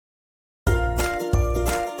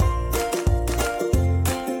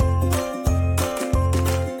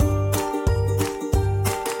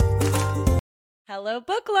Hello,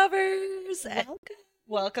 book lovers.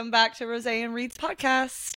 Welcome back to Rose and Reed's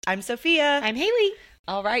podcast. I'm Sophia. I'm Haley.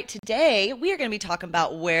 All right, today we are going to be talking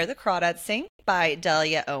about Where the Crawdads Sing by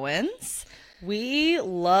Delia Owens. We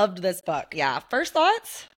loved this book. Yeah, first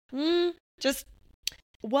thoughts?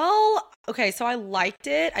 Okay, so I liked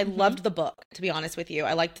it. I loved the book, to be honest with you.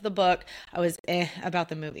 I liked the book. I was about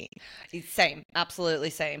the movie. Same,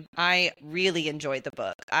 absolutely same. I really enjoyed the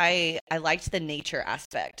book. I liked the nature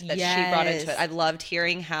aspect that she brought into it. I loved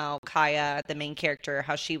hearing how Kaya, the main character,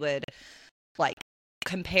 how she would like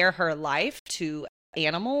compare her life to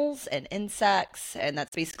animals and insects, and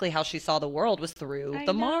that's basically how she saw the world, was through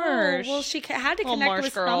the marsh. Well, she had to connect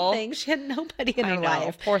with something. She had nobody in her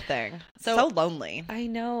life. Poor thing. So lonely. I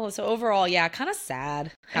know. So overall, yeah, kind of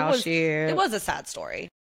sad how it was a sad story.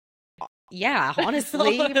 Yeah,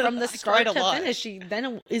 honestly, from the start to finish, she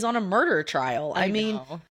then is on a murder trial. I mean,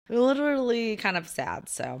 literally kind of sad.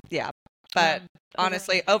 So yeah, but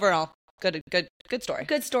honestly, overall, good story.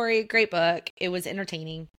 Good story. Great book. It was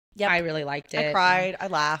entertaining. Yeah, I really liked it. I cried. I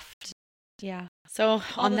laughed. Yeah. So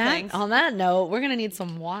on that note, we're gonna need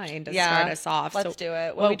some wine to start us off. Let's do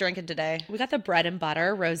it. What are we drinking today? We got the bread and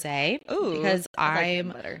butter rosé. Ooh, because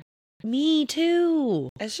me too.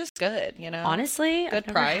 It's just good, you know. Honestly, good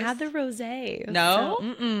I've price. Never had the rosé. No,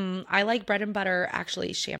 so, I like bread and butter.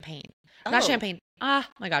 Actually, champagne, not champagne. Ah,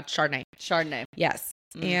 my God, Chardonnay. Yes.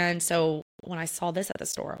 And so when I saw this at the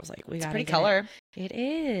store, I was like, it's pretty color. It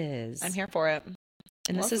is. I'm here for it.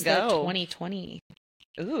 And this is the 2020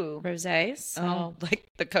 rosé. So like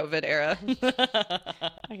the COVID era.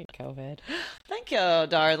 I get COVID. Thank you,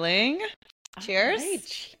 darling. Cheers.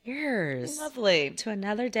 Right, cheers. Lovely. To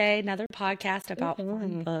another day, another podcast about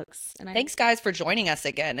fun books. And thanks, guys, for joining us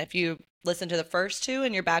again. If you listened to the first two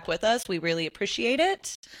and you're back with us, we really appreciate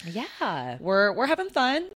it. Yeah. We're having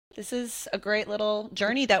fun. This is a great little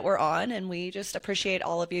journey that we're on, and we just appreciate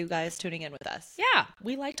all of you guys tuning in with us. Yeah,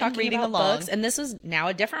 we like talking reading about along. books, and this is now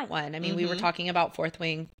a different one. I mean, we were talking about Fourth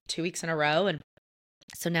Wing 2 weeks in a row, and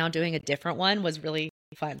so now doing a different one was really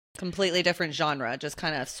fun. Completely different genre, just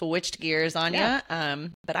kind of switched gears on you.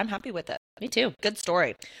 But I'm happy with it. Me too. Good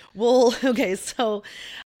story. Well, okay, so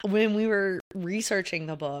when we were researching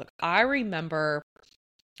the book, I remember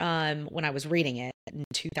when I was reading it in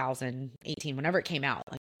 2018, whenever it came out,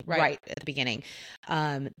 like right at the beginning,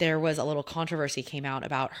 there was a little controversy came out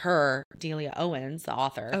about her, Delia Owens, the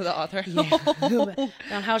author. Oh, the author. Yeah.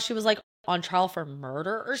 On how she was like on trial for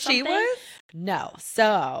murder or something. She was? No.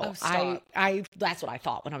 So I that's what I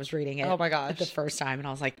thought when I was reading it. Oh my gosh. The first time, and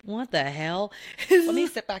I was like, what the hell? Let me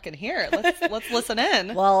sit back in here. Let's listen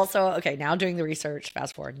in. Well, so okay, now doing the research,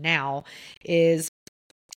 fast forward now, is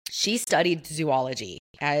she studied zoology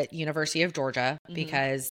at University of Georgia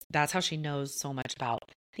because that's how she knows so much about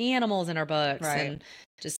the animals in her books and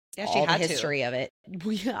just all the history of it.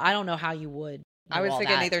 I don't know how you would. I was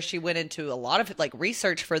thinking either she went into a lot of like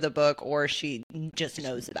research for the book, or she just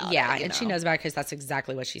knows about it. Yeah, and she knows about it because that's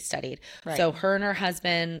exactly what she studied. Right. So her and her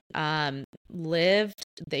husband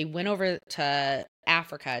they went over to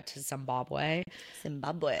Africa, to Zimbabwe. I'm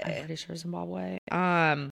pretty sure Zimbabwe.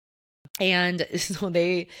 And so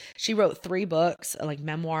she wrote 3 books, like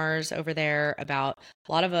memoirs over there about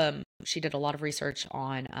a lot of them. She did a lot of research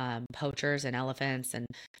on poachers and elephants and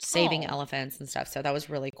saving elephants and stuff. So that was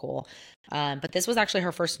really cool. But this was actually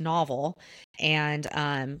her first novel. And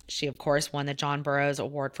she, of course, won the John Burroughs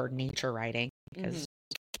Award for nature writing because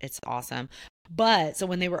it's awesome. But so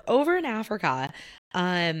when they were over in Africa,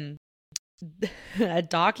 a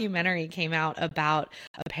documentary came out about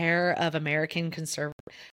a pair of American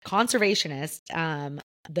conservationists,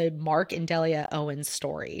 the Mark and Delia Owens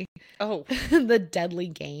story. Oh. The Deadly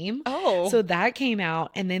Game. Oh. So that came out,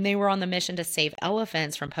 and then they were on the mission to save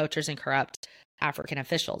elephants from poachers and corrupt African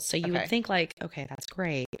officials. So you would think like, okay, that's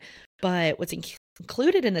great. But what's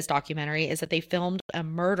included in this documentary is that they filmed a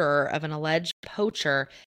murder of an alleged poacher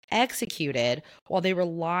executed while he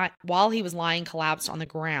was lying collapsed on the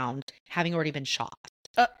ground, having already been shot.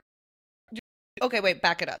 Okay, wait,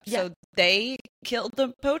 back it up. Yeah. So they killed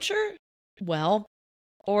the poacher? Well,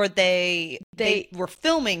 or they were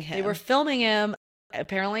filming him. They were filming him.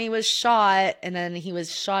 Apparently he was shot, and then he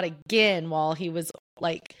was shot again while he was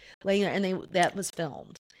like laying there, and that was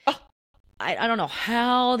filmed. Oh. I don't know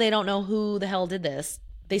how they don't know who the hell did this.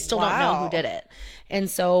 They still don't know who did it. And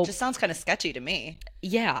so... just sounds kind of sketchy to me.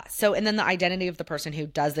 Yeah. So, and then the identity of the person who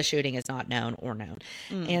does the shooting is not known or known.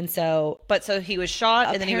 And so... but so he was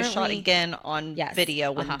shot, and then he was shot again on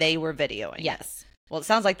video when they were videoing. Yes. Well, it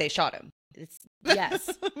sounds like they shot him. Yes.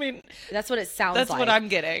 I mean... that's what it sounds like. That's what I'm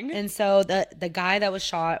getting. And so the guy that was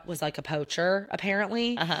shot was like a poacher,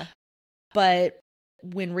 apparently. But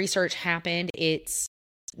when research happened, it's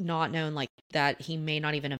not known like that he may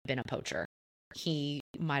not even have been a poacher. He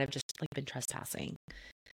might have just like been trespassing.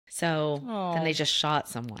 So then they just shot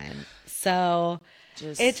someone. So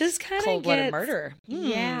it just kind of cold-blooded murder.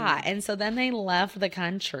 Yeah. And so then they left the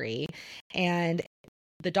country, and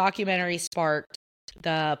the documentary sparked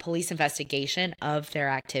the police investigation of their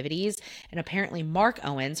activities. And apparently Mark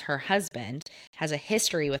Owens, her husband, has a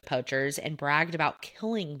history with poachers and bragged about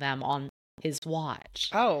killing them on his watch.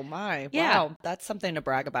 Oh my. Yeah. Wow. That's something to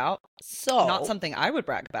brag about. So not something I would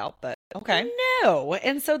brag about, but okay. No.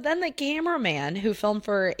 And so then the cameraman who filmed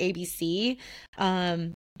for ABC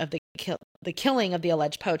of the killing of the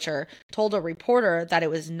alleged poacher told a reporter that it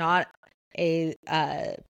was not a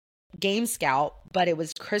game scout, but it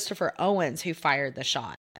was Christopher Owens who fired the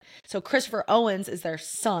shot. So Christopher Owens is their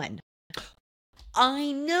son.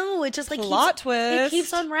 I know. It just like plot twist. It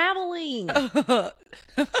keeps unraveling.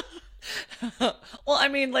 Well, I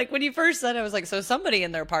mean, like when you first said it, I was like, so somebody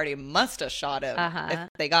in their party must have shot him if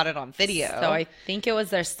they got it on video. So I think it was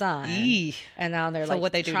their son. And now they're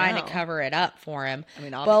like trying to cover it up for him. I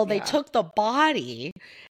mean, well, they took the body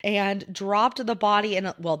and dropped the body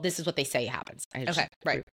in well, this is what they say happens. Okay,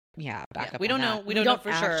 right. Yeah, back up. We don't know. We don't know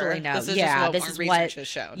for sure. Know. This is just what research has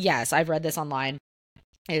shown. Yes, I've read this online.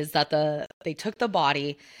 Is that they took the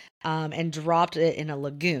body and dropped it in a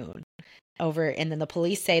lagoon over, and then the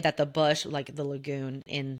police say that the bush, like the lagoon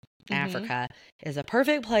in Africa, is a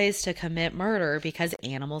perfect place to commit murder because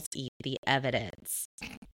animals eat the evidence. I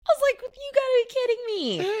was like, you gotta be kidding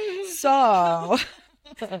me. So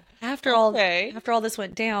after all this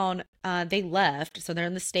went down, they left. So they're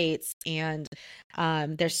in the States, and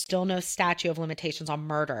there's still no statute of limitations on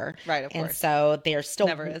murder. Right, of course. And so they're still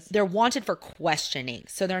never is. They're wanted for questioning.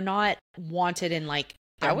 So they're not wanted in like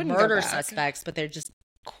murder suspects, but they're just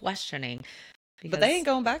questioning. But they ain't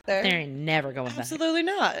going back there. They're never going back. Absolutely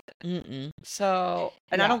not. Mm-mm. So,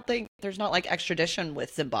 and I don't think there's not like extradition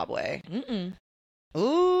with Zimbabwe. Mm-mm.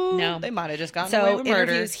 Ooh, no, they might have just gotten away with murder.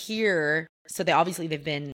 Interviews here. So they've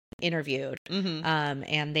been interviewed,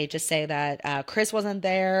 and they just say that Chris wasn't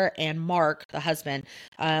there, and Mark, the husband,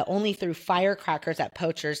 only threw firecrackers at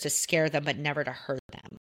poachers to scare them, but never to hurt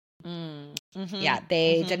them. Yeah,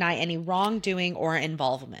 they deny any wrongdoing or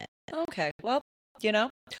involvement. Okay, well,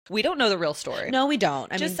 we don't know the real story. No, we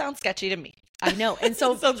don't. It just sounds sketchy to me. I know. And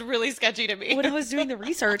so it sounds really sketchy to me. When I was doing the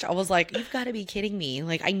research, I was like, you've got to be kidding me.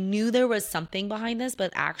 Like, I knew there was something behind this,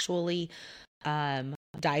 but actually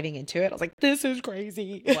diving into it, I was like, this is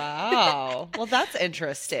crazy. Wow. Well, that's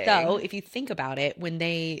interesting. So if you think about it, when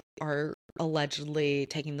they are allegedly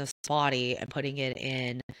taking this body and putting it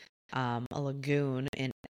in a lagoon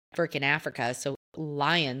in freaking Africa, so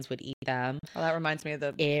lions would eat them. Well, that reminds me of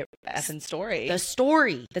the effing story. The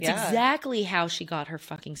story. That's exactly how she got her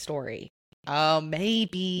fucking story. Oh,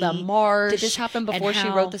 maybe. The marsh. Did this happen before she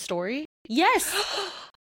wrote the story? Yes.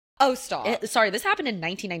 Oh, stop. Sorry, this happened in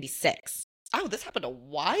 1996. Oh, this happened a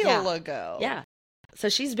while ago. Yeah. So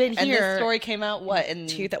she's been here. And this story came out what?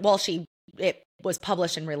 It was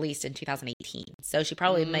published and released in 2018. So she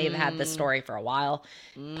probably may have had this story for a while,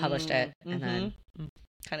 published it, and then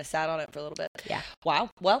kind of sat on it for a little bit. Yeah. Wow.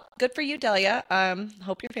 Well, good for you, Delia.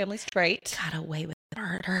 Hope your family's straight. Got away with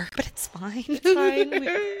murder, but it's fine. It's fine.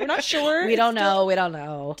 We're not sure. We don't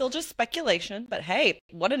know. Still just speculation, but hey,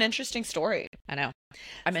 what an interesting story. I know.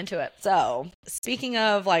 I'm into it. So, speaking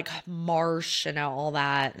of like marsh and all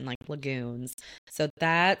that and like lagoons, so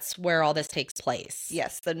that's where all this takes place.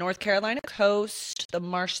 Yes, the North Carolina coast, the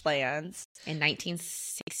marshlands. In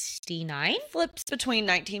 1969? Flips between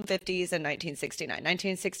 1950s and 1969.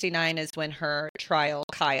 1969 is when her trial,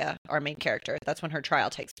 Kaya, our main character, that's when her trial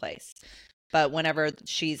takes place. But whenever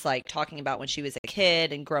she's like talking about when she was a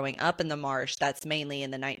kid and growing up in the marsh, that's mainly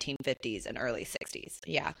in the 1950s and early 60s.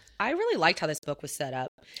 Yeah. I really liked how this book was set up.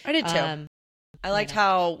 I did too. I liked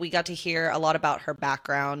how we got to hear a lot about her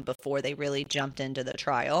background before they really jumped into the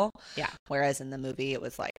trial. Yeah. Whereas in the movie, it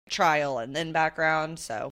was like trial and then background.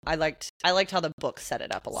 So I liked how the book set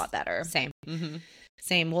it up a lot better. Same.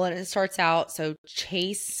 Same. Well, it starts out, so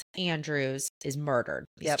Chase Andrews is murdered.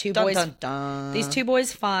 These two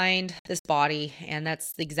boys find this body, and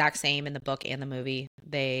that's the exact same in the book and the movie.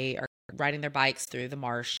 They are riding their bikes through the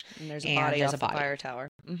marsh. And there's a body off the fire tower.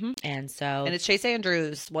 And it's Chase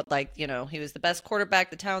Andrews, he was the best quarterback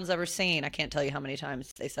the town's ever seen. I can't tell you how many times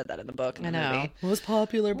they said that in the book and the movie. Most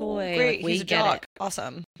popular boy. Oh, great. He's a jock.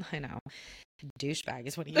 Awesome. I know. Douchebag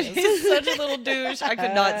is what he is. He's such a little douche. I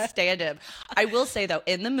could not stand him. I will say though,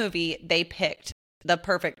 in the movie, they picked the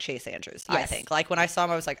perfect Chase Andrews. Yes. I think. Like when I saw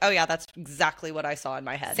him, I was like, oh yeah, that's exactly what I saw in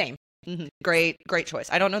my head. Same. Great choice.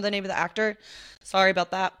 I don't know the name of the actor. Sorry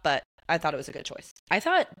about that, but I thought it was a good choice. I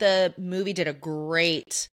thought the movie did a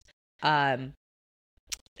great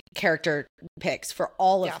character picks for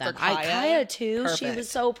all of them. Kaya too. Perfect. She was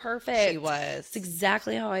so perfect. She was. It's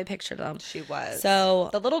exactly how I pictured them. She was. So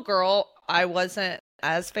the little girl, I wasn't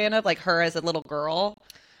as fan of, like her as a little girl.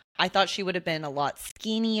 I thought she would have been a lot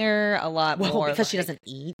skinnier, a lot more because she doesn't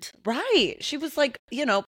eat. Right. She was like,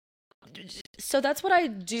 so that's what I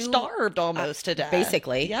do. Starved almost to death.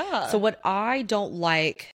 Basically. Yeah. So what I don't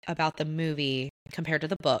like about the movie compared to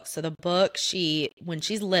the book. So the book, when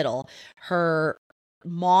she's little, her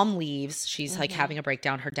mom leaves. She's like having a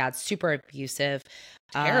breakdown. Her dad's super abusive.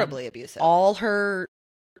 Terribly abusive. All her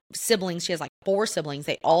siblings, she has like 4 siblings,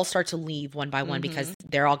 they all start to leave one by one because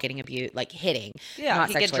they're all getting abused, like hitting. Yeah,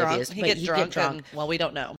 not sexually abused. He gets drunk. And, well, we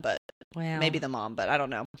don't know, but maybe the mom, but I don't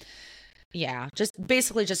know. Yeah, just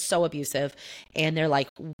basically just so abusive. And they're like,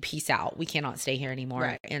 peace out. We cannot stay here anymore.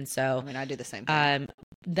 Right. And so I mean, I do the same thing.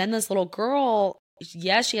 Then this little girl,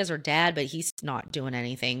 yes, she has her dad, but he's not doing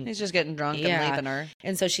anything. He's just getting drunk and leaving her.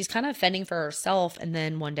 And so she's kind of fending for herself. And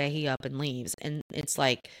then one day he up and leaves. And it's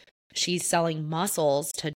like she's selling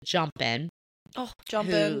mussels to Jumpin'. Oh,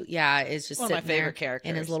 Jumpin'. Yeah, is just one of my favorite characters.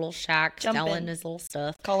 In his little shack, selling his little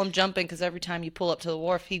stuff. Call him Jumpin' because every time you pull up to the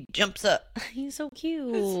wharf, he jumps up. He's so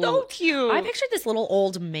cute. He's so cute. I pictured this little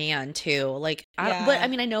old man too. Like, but I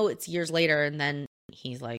mean, I know it's years later, and then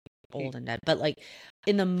he's like old and dead. But like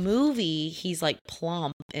in the movie, he's like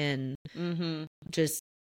plump and just.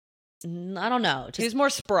 I don't know. He was more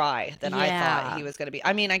spry than I thought he was going to be.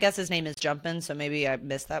 I mean, I guess his name is Jumpin', so maybe I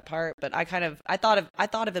missed that part. But I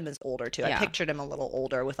thought of him as older too. Yeah. I pictured him a little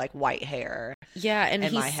older with like white hair. Yeah, and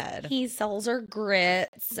in my head, he sells her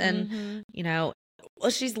grits, and well,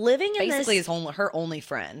 she's living in basically her only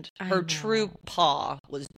friend. Her true paw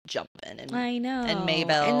was Jumpin'. And I know, and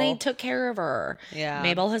Mabel, and they took care of her. Yeah,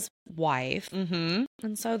 Mabel, his wife, and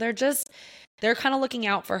so they're kind of looking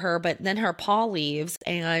out for her, but then her paw leaves,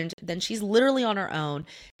 and then she's literally on her own.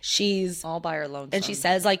 She's all by her lonesome. And she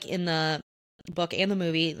says, like, in the book and the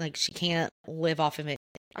movie, like, she can't live off of it.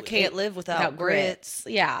 I can't live without grits.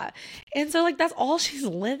 Yeah. And so, like, that's all she's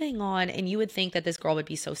living on. And you would think that this girl would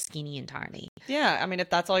be so skinny and tiny. Yeah. I mean,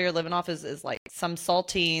 if that's all you're living off is like some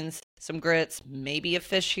saltines, some grits, maybe a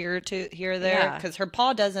fish here or there. Because her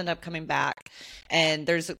paw does end up coming back. And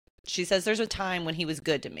she says there's a time when he was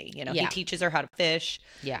good to me. He teaches her how to fish,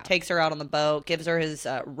 takes her out on the boat, gives her his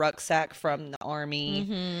rucksack from the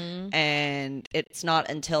army. And it's not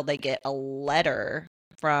until they get a letter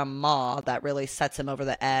from Ma that really sets him over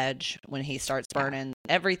the edge when he starts burning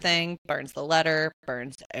everything, burns the letter,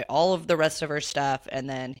 burns all of the rest of her stuff, and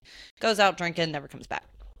then goes out drinking, never comes back.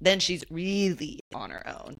 Then she's really on her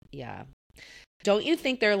own. Yeah. Don't you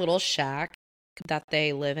think their little shack that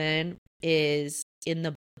they live in is in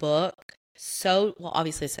the book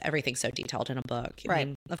obviously everything's so detailed in a book, right? I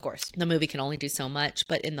mean, of course the movie can only do so much,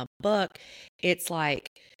 but in the book it's like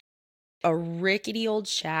a rickety old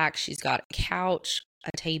shack. She's got a couch,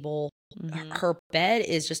 a table, her bed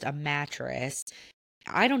is just a mattress.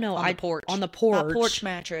 I don't know, on the porch a porch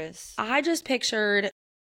mattress. I pictured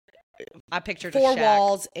 4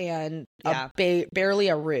 walls and barely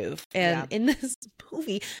a roof. And in this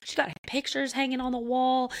movie, she's got pictures hanging on the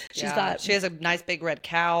wall. She has a nice big red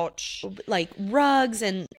couch, like rugs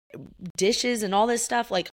and dishes and all this stuff.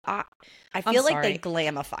 Like I feel like they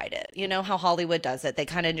glamified it. You know how Hollywood does it? They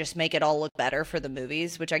kind of just make it all look better for the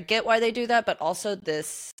movies, which I get why they do that. But also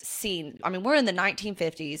this scene. I mean, we're in the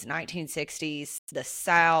 1950s, 1960s, the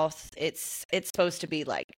South. It's supposed to be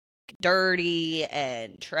like dirty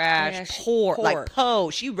and trash, poor. Like Poe.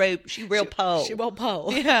 She real Poe. She real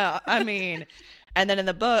Poe. Yeah, I mean, and then in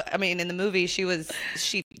the movie, she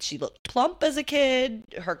looked plump as a kid.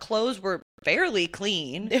 Her clothes were fairly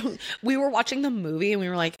clean. We were watching the movie and we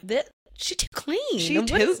were like, she's too clean.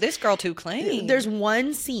 This girl too clean. There's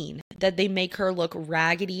one scene that they make her look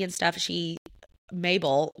raggedy and stuff.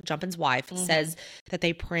 Mabel, Jumpin's wife, says that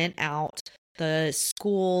they print out the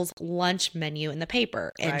school's lunch menu in the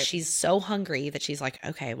paper, and she's so hungry that she's like,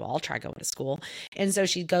 okay, well, I'll try going to school. And so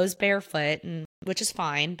she goes barefoot, which is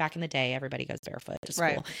fine. Back in the day, everybody goes barefoot to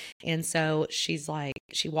school. And so she's like,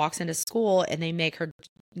 she walks into school and they make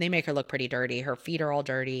her look pretty dirty. Her feet are all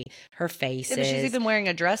dirty. Her face is. She's even wearing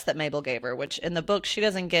a dress that Mabel gave her, which in the book, she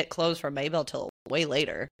doesn't get clothes from Mabel till way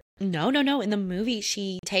later. No. In the movie,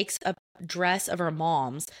 she takes a dress of her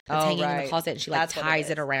mom's that's hanging in the closet, and she like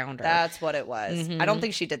ties it around her. That's what it was. I don't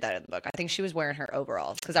think she did that in the book. I think she was wearing her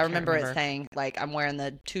overalls, because I remember it saying like, I'm wearing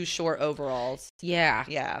the too short overalls. Yeah.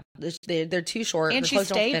 They're too short, and she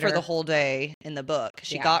stayed for the whole day in the book.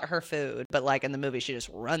 She got her food, but like in the movie, she just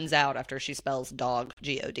runs out after she spells dog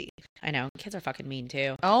God. I know, kids are fucking mean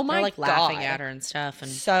too. Oh my They're like laughing God. at her and stuff,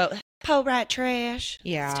 and so po rat trash.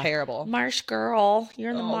 Yeah, it's terrible. Marsh girl,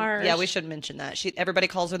 you're in the marsh. Yeah, we should mention that. Everybody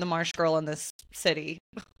calls her the marsh girl in this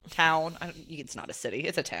town. It's not a city;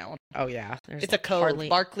 it's a town. Oh yeah, it's a cove,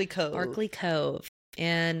 Barkley Cove.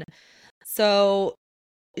 And so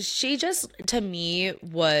she just, to me,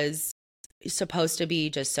 was supposed to be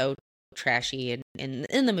just so trashy, and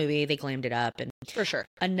in the movie they glammed it up, and for sure.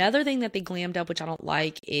 Another thing that they glammed up, which I don't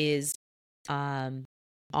like, is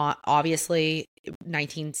obviously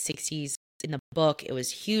 1960s. In the book, it was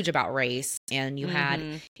huge about race, and you had,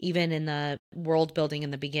 even in the world building in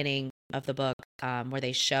the beginning of the book, where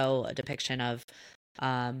they show a depiction of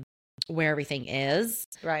where everything is,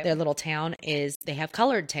 right? Their little town they have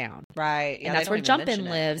Colored Town, right? Yeah, and that's where Jumpin'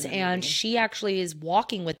 lives, and she actually is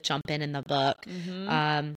walking with Jumpin' in the book.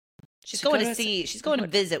 She's going to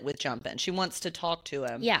visit with Jumpin'. She wants to talk to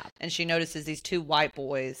him. Yeah. And she notices these two white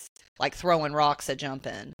boys like throwing rocks at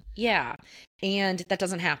Jumpin'. Yeah. And that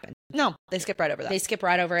doesn't happen. No, they skip right over that. They skip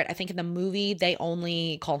right over it. I think in the movie they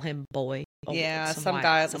only call him boy. Yeah, some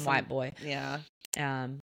white boy. Yeah.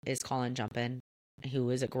 Is calling Jumpin', who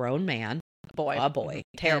is a grown man. A boy.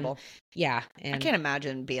 Terrible. And I can't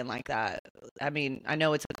imagine being like that. I mean, I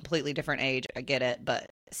know it's a completely different age. I get it, but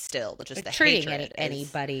still, just the treating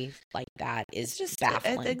anybody like that is just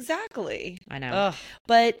baffling. Exactly. I know. Ugh.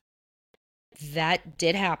 But that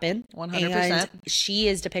did happen. 100%. And she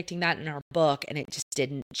is depicting that in her book, and it just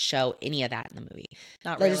didn't show any of that in the movie.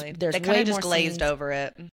 Not really. They kind of just glazed over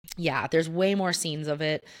it. Yeah, there's way more scenes of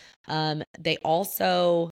it. They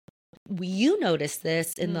also... You notice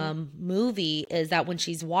this in the movie, is that when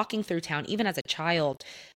she's walking through town, even as a child,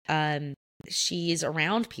 she's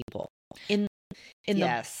around people. In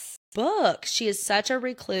the book, she is such a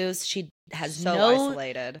recluse. She has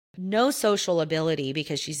isolated, no social ability,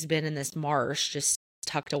 because she's been in this marsh, just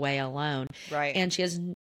tucked away alone. Right. And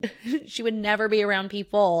she would never be around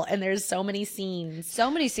people. And there's so many scenes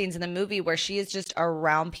in the movie where she is just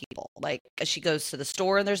around people. Like, she goes to the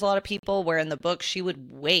store and there's a lot of people, where in the book she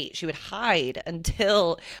would hide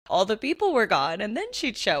until all the people were gone, and then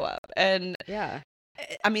she'd show up. And yeah,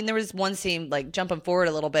 I mean, there was one scene, like jumping forward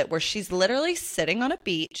a little bit, where she's literally sitting on a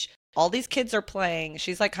beach. All these kids are playing.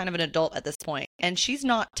 She's like kind of an adult at this point, and she's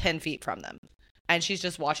not 10 feet from them. And she's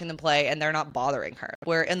just watching them play, and they're not bothering her.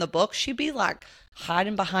 Where in the book, she'd be like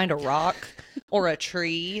hiding behind a rock or a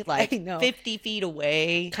tree, like 50 feet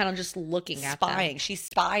away. Kind of just looking at spying. Them. She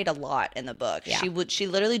spied a lot in the book. Yeah. She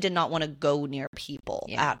literally did not want to go near people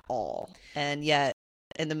at all. And yet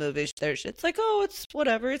in the movie, it's like, oh, it's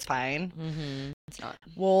whatever. It's fine. Mm-hmm. It's not.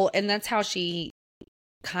 Well, and that's how she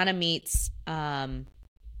kind of meets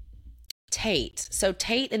Tate. So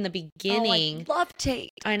Tate in the beginning... Oh, I love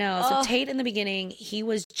Tate. I know. So Tate in the beginning, he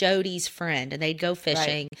was Jody's friend, and they'd go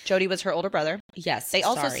fishing. Right. Jody was her older brother. Yes. They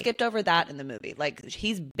also skipped over that in the movie. Like,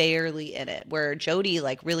 he's barely in it, where Jody,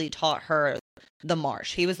 like, really taught her the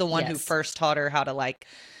marsh. He was the one who first taught her how to, like,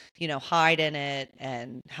 hide in it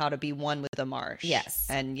and how to be one with the marsh. Yes.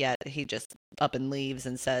 And yet he just up and leaves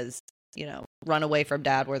and says, run away from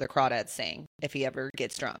Dad where the crawdads sing if he ever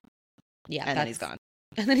gets drunk. Yeah. And then he's gone.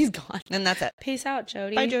 And then he's gone. And that's it. Peace out,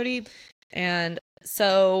 Jody. Bye, Jody. And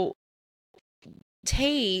so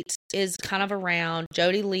Tate is kind of around.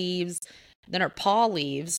 Jody leaves. Then her pa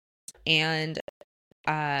leaves. And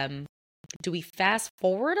do we fast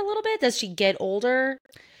forward a little bit? Does she get older?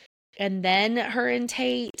 And then her and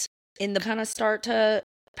Tate kind of start to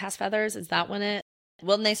pass feathers? Is that when it...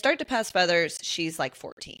 Well, when they start to pass feathers, she's like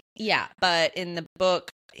 14. Yeah. But in the book,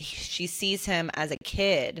 she sees him as a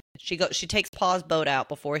kid. She takes Pa's boat out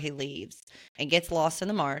before he leaves and gets lost in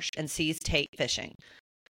the marsh and sees Tate fishing.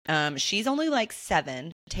 She's only like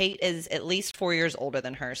 7. Tate is at least 4 years older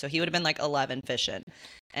than her, so he would have been like 11 fishing.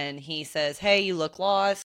 And he says, "Hey, you look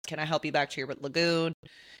lost. Can I help you back to your lagoon?"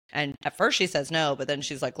 And at first she says no, but then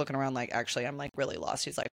she's like looking around like, "Actually, I'm like really lost."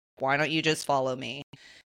 She's like, "Why don't you just follow me?"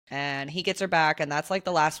 And he gets her back, and that's like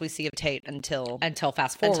the last we see of Tate until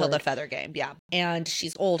fast forward. Until the feather game, yeah. And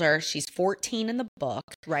she's older. She's 14 in the book.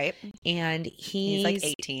 Right. And he's like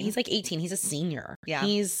 18. He's like 18. He's a senior. Yeah.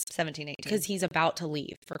 He's 17, 18. Because he's about to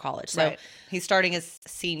leave for college. So right. He's starting his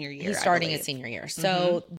senior year. He's starting his senior year.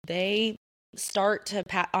 So they start to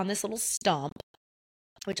pat on this little stump.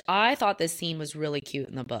 which I thought this scene was really cute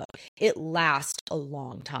in the book. It lasts a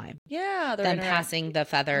long time. Yeah. Them passing the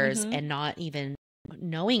feathers and not even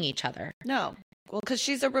knowing each other. No. Well, because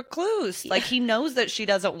she's a recluse. Like, he knows that she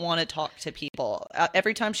doesn't want to talk to people.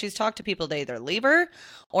 Every time she's talked to people, they either leave her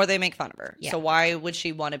or they make fun of her. Yeah. So why would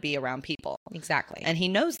she want to be around people? Exactly. And he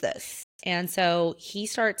knows this. And so he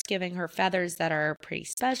starts giving her feathers that are pretty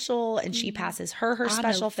special, and she passes her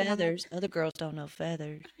special feathers. Other girls don't know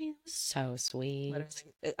feathers. I mean, so sweet.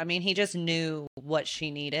 I mean, he just knew what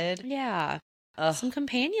she needed. Yeah. Some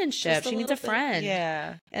companionship. She needs a friend.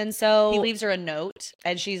 Yeah. And so he leaves her a note,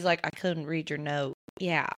 and she's like, I couldn't read your note.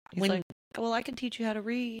 Yeah. He's like, well, I can teach you how to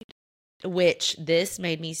read. Which this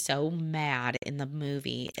made me so mad in the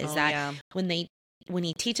movie is when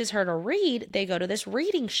he teaches her to read, they go to this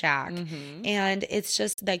reading shack, and it's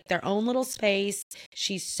just like their own little space.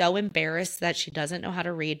 She's so embarrassed that she doesn't know how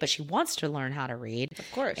to read, but she wants to learn how to read.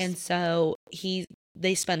 Of course. And so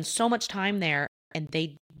they spend so much time there, and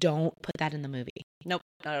they don't put that in the movie. Nope,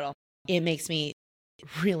 not at all. It makes me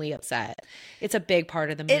really upset. It's a big part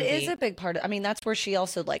of the movie. It is a big part. I mean, that's where she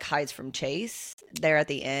also like hides from Chase there at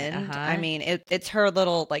the end. I mean, it's her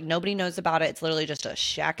little, like, nobody knows about it. It's literally just a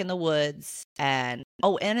shack in the woods. And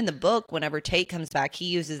in the book, whenever Tate comes back, he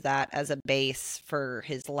uses that as a base for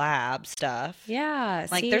his lab stuff. Yeah.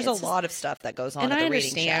 Like, there's a lot of stuff that goes on at the reading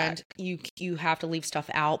shack. And I understand you have to leave stuff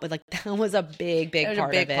out, but like that was a big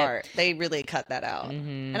part of it. They really cut that out.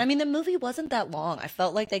 And I mean, the movie wasn't that long. I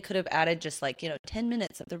felt like they could have added just like, 10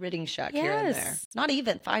 minutes of the reading shack here and there. Not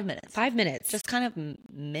even 5 minutes. 5 minutes. Just kind of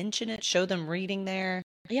mention it, show them reading there.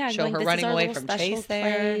 Yeah, show her running away from Chase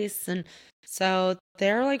there. And so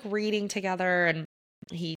they're like reading together, and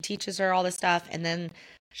he teaches her all this stuff, and then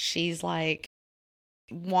she's like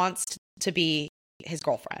wants to be his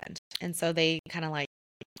girlfriend. And so they kind of like,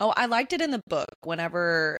 I liked it in the book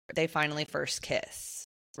whenever they finally first kiss.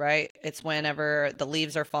 Right? It's whenever the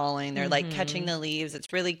leaves are falling. They're like catching the leaves.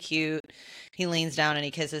 It's really cute. He leans down and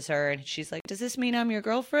he kisses her, and she's like, does this mean I'm your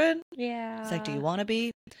girlfriend? Yeah. It's like, do you want to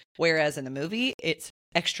be? Whereas in the movie, it's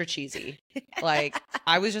extra cheesy. Like,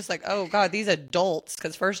 I was just like, oh God, these adults.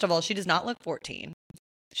 Because first of all, she does not look 14.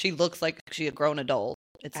 She looks like she's a grown adult.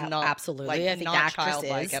 It's not absolutely. Like, I think not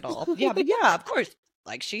childlike at all. Yeah, but yeah, of course,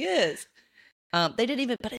 like she is. They didn't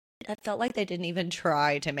even, but I felt like they didn't even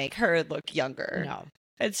try to make her look younger. No.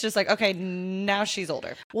 It's just like, okay, now she's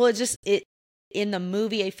older. Well, in the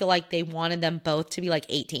movie, I feel like they wanted them both to be like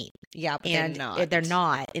 18. Yeah, but and they're not. They're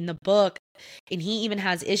not. In the book, and he even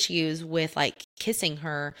has issues with like kissing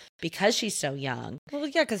her because she's so young. Well,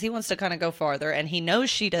 yeah, because he wants to kind of go farther, and he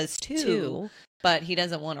knows she does too. But he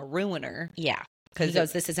doesn't want to ruin her. Yeah, because he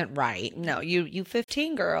goes, this isn't right. No, you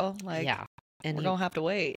 15, girl. Like, yeah, and we're going to have to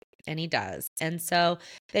wait. And he does. And so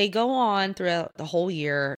they go on throughout the whole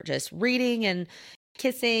year just reading and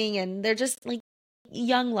kissing, and they're just like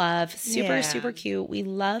young love, super cute. We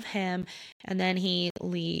love him. And then he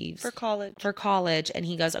leaves for college, and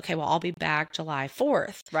he goes, okay, well, I'll be back July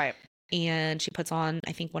 4th. Right. And she puts on,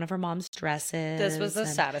 I think, one of her mom's dresses. This was the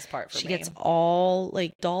saddest part for me. She gets all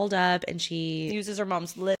like dolled up, and she uses her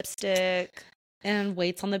mom's lipstick and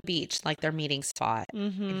waits on the beach like their meeting spot.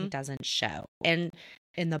 And he doesn't show. And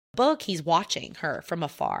in the book, he's watching her from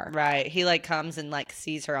afar. Right. He like comes and like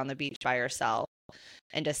sees her on the beach by herself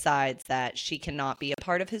and decides that she cannot be a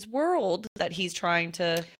part of his world that he's trying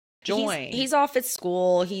to join. He's off at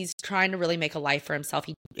school. He's trying to really make a life for himself.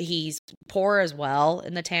 He's poor as well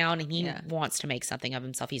in the town, and he wants to make something of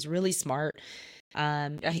himself. He's really smart.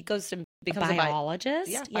 He goes to becomes a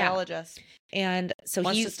biologist. Biologist. And so he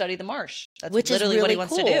wants to study the marsh. That's which literally is really what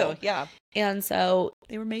he wants to do. Yeah. And so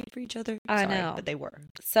they were made for each other. I know, but they were.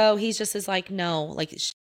 So he's just is like, no, like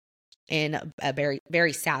in a very,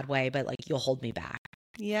 very sad way, but like, you'll hold me back.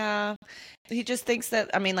 Yeah. He just thinks that,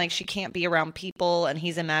 I mean, like, she can't be around people, and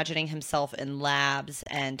he's imagining himself in labs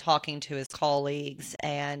and talking to his colleagues,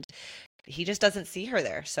 and he just doesn't see her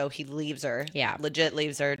there. So he leaves her. Yeah. Legit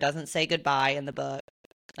leaves her. Doesn't say goodbye in the book.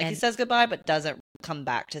 Like, he says goodbye, but doesn't come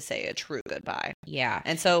back to say a true goodbye. Yeah.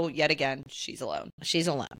 And so, yet again, she's alone. She's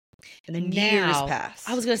alone. And then years pass.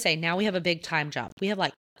 I was going to say, now we have a big time jump. We have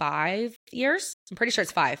like 5 years. I'm pretty sure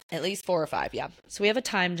it's 5. At least 4 or 5, yeah. So we have a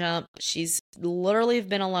time jump. She's literally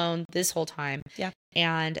been alone this whole time. Yeah.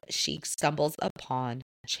 And she stumbles upon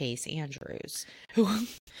Chase Andrews, who,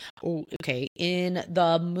 okay, in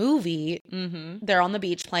the movie, they're on the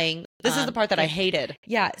beach playing. This is the part that I hated.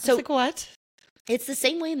 Yeah. So like, what? It's the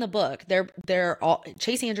same way in the book. They're all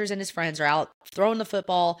Chase Andrews and his friends are out throwing the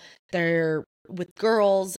football. They're with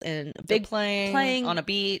girls and big playing on a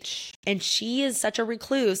beach. And she is such a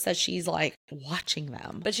recluse that she's like watching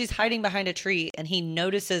them. But she's hiding behind a tree and he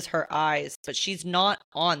notices her eyes, but she's not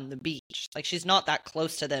on the beach. Like she's not that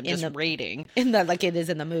close to them, just raiding. Like it is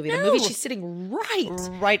in the movie. No. The movie, she's sitting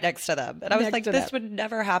right next to them. And I was like, this would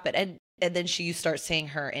never happen. And then you start seeing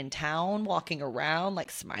her in town walking around,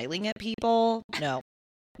 like smiling at people. No,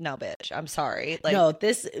 bitch. I'm sorry. Like, no,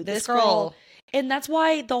 this girl. And that's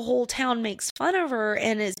why the whole town makes fun of her,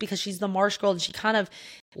 and it's because she's the marsh girl, and she kind of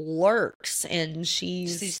lurks, and she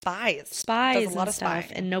spies a lot of stuff,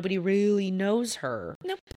 and nobody really knows her.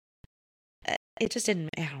 Nope. It just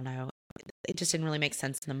didn't. I don't know. It just didn't really make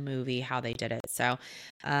sense in the movie how they did it. So,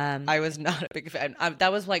 I was not a big fan.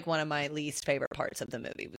 That was like one of my least favorite parts of the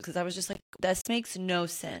movie because I was just like, this makes no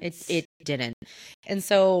sense. It didn't. And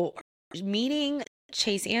so, meeting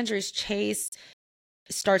Chase Andrews, Chase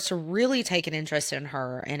starts to really take an interest in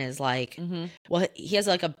her and is like, well, he has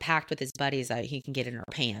like a pact with his buddies that he can get in her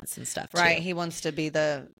pants and stuff. Right. Too. He wants to be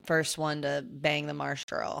the first one to bang the marsh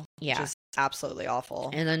girl. Yeah. Just absolutely awful.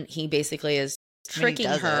 And then he basically is tricking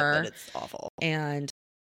her. But it's awful. And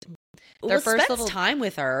their first spends time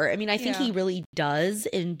with her. I mean, I think he really does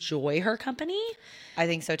enjoy her company. I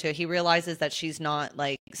think so too. He realizes that she's not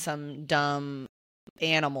like some dumb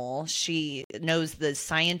animal. She knows the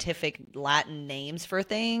scientific Latin names for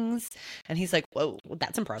things, and he's like, whoa,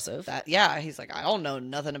 that's impressive. He's like, I don't know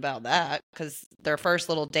nothing about that, because their first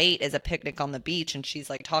little date is a picnic on the beach, and she's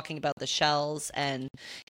like talking about the shells and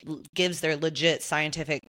gives their legit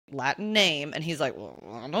scientific Latin name, and he's like,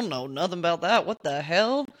 well, I don't know nothing about that, what the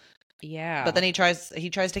hell. Yeah. But then he tries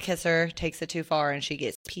to kiss her, takes it too far, and she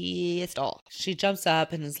gets pissed off. She jumps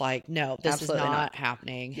up and is like, no, this Absolutely is not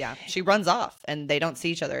happening. Yeah. She runs off, and they don't see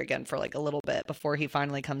each other again for like a little bit before he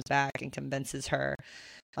finally comes back and convinces her,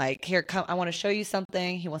 like, here, come, I want to show you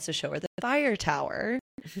something. He wants to show her the fire tower.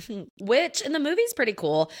 Which in the movie's pretty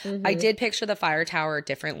cool. I did picture the fire tower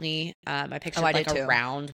differently. I pictured like a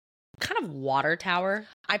round kind of water tower.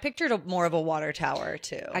 I pictured more of a water tower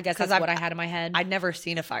too. I guess that's what I had in my head. I'd never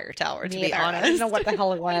seen a fire tower, to be honest. I didn't know what the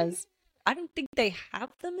hell it was. I don't think they have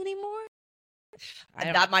them anymore.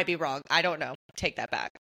 That might be wrong. I don't know. Take that back.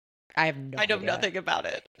 I know nothing about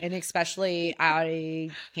it. And especially, I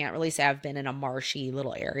can't really say I've been in a marshy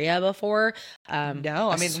little area before. No,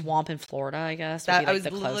 I mean, swamp in Florida, I guess. That, I was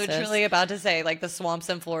literally about to say, like, the swamps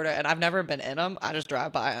in Florida, and I've never been in them. I just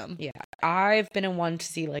drive by them. Yeah. I've been in one to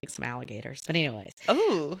see, like, some alligators. But anyways.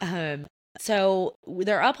 Oh. So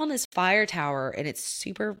they're up on this fire tower, and it's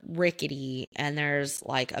super rickety, and there's,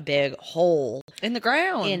 like, a big hole in the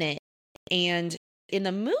ground in it. And in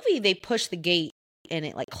the movie, they push the gate and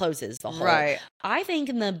it like closes the hole. Right. I think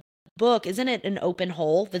in the book, isn't it an open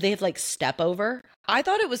hole that they have like step over? I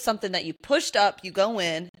thought it was something that you pushed up, you go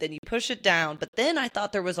in, then you push it down. But then I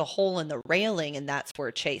thought there was a hole in the railing, and that's where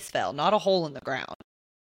Chase fell, not a hole in the ground.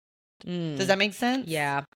 Does that make sense?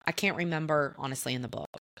 Yeah. I can't remember, honestly, in the book.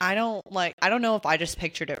 I don't know if I just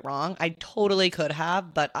pictured it wrong. I totally could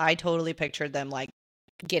have, but I totally pictured them like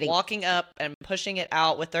walking up and pushing it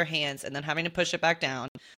out with their hands and then having to push it back down.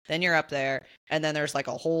 Then you're up there, and then there's like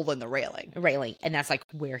a hole in the railing. And that's like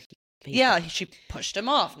where she pushed him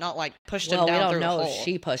off, not like pushed him down through the hole. We don't know if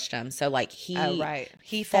she pushed him. So like he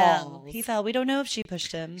fell. He fell. We don't know if she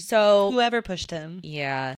pushed him. So whoever pushed him.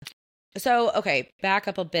 Yeah. So, okay, back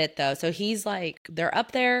up a bit though. So he's like, they're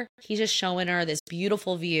up there. He's just showing her this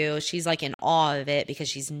beautiful view. She's like in awe of it because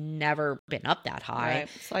she's never been up that high. Right.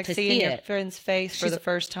 It's like seeing your friend's face for the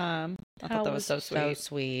first time. I thought that was so sweet. So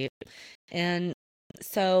sweet. And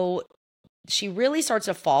so she really starts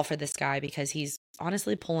to fall for this guy because he's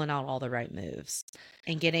honestly pulling out all the right moves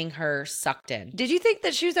and getting her sucked in. Did you think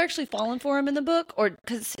that she was actually falling for him in the book? Or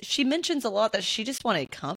because she mentions a lot that she just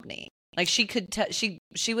wanted company. Like she could,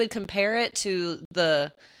 she would compare it to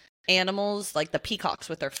the animals, like the peacocks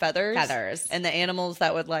with their feathers, and the animals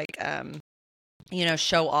that would like,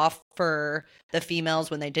 show off for the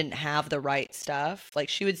females when they didn't have the right stuff. Like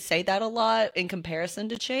she would say that a lot in comparison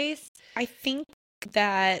to Chase. I think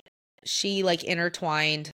that she like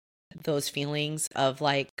intertwined those feelings of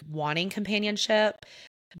like wanting companionship,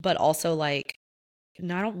 but also like,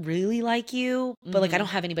 I don't really like you, but like I don't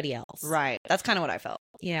have anybody else. Right. That's kind of what I felt.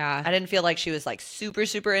 Yeah. I didn't feel like she was like super,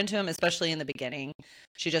 super into him, especially in the beginning.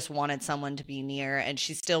 She just wanted someone to be near, and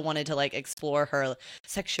she still wanted to like explore her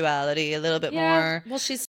sexuality a little bit more. Well,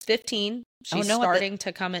 she's 15. She's starting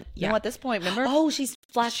to come in. Yeah. At this point, remember? Oh, she's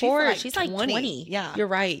flash forward. She's like 20. Yeah. You're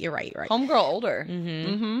right. Homegirl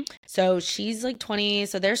older. So she's like 20.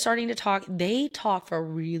 So they're starting to talk. They talk for a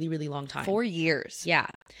really, really long time. 4 years. Yeah.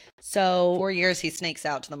 So 4 years he snakes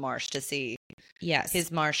out to the marsh to see Yes.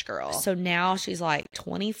 His marsh girl. So now she's like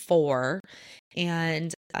 24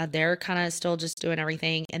 and they're kind of still just doing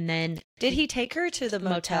everything. And then did he take her to the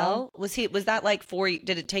motel? Was that like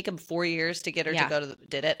did it take him 4 years to get her to go to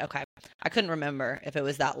did it? Okay. I couldn't remember if it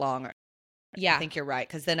was that long. Yeah. I think you're right.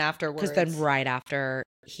 Because then right after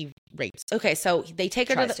he rapes. Okay. So they take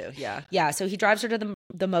her Yeah. So he drives her to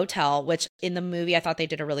the motel, which in the movie, I thought they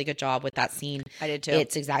did a really good job with that scene. I did too.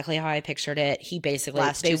 It's exactly how I pictured it. He basically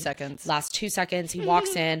last 2 seconds. He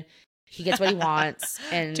walks in. He gets what he wants.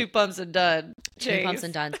 And 2 pumps and done. Two pumps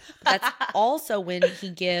and done. That's also when he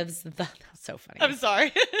gives the... That's so funny. I'm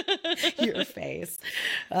sorry. Your face.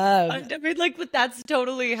 I mean, like, but that's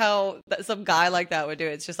totally how some guy like that would do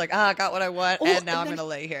it. It's just like, I got what I want, and now I'm going to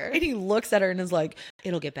lay here. And he looks at her and is like,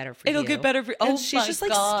 it'll get better for you. It'll get better for you. Oh, she's just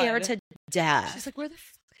like scared to death. She's like, where the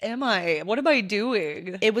am I? What am I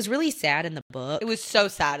doing? It was really sad in the book. It was so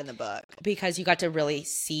sad in the book because you got to really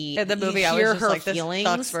see in the movie. I was just her like, feelings.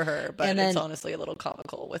 This sucks for her, but it's honestly a little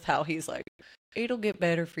comical with how he's like, "It'll get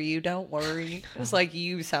better for you. Don't worry." It's like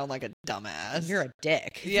you sound like a dumbass. You're a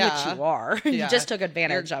dick. Yeah, which you are. You just took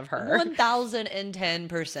advantage of her.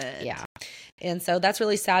 1010%. Yeah, and so that's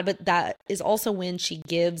really sad. But that is also when she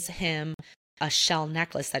gives him a shell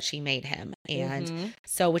necklace that she made him. And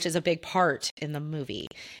so, which is a big part in the movie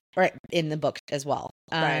or in the book as well.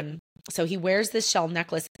 Right. So he wears this shell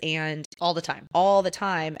necklace and all the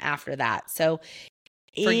time after that. So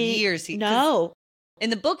for years. In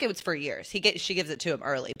the book, it was for years. She gives it to him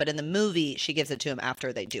early, but in the movie, she gives it to him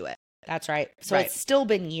after they do it. That's right. So it's still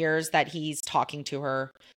been years that he's talking to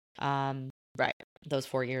her. Right. Those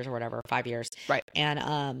 4 years or whatever, 5 years. Right.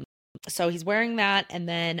 And, so he's wearing that. And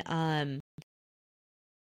then,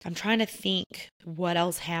 I'm trying to think what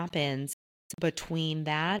else happens between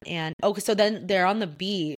that and so then they're on the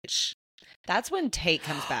beach. That's when Tate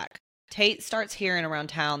comes back. Tate starts hearing around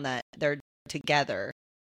town that they're together.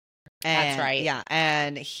 And, that's right. Yeah,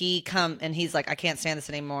 and he's like, I can't stand this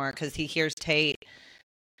anymore because he hears Tate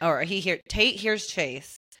hears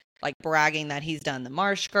Chase like bragging that he's done the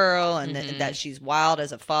marsh girl and that she's wild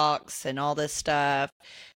as a fox and all this stuff.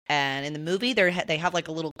 And in the movie, they have like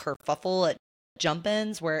a little kerfuffle at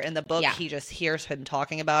jump-ins where in the book he just hears him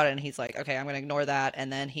talking about it and he's like, okay, I'm going to ignore that.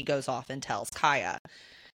 And then he goes off and tells Kaya.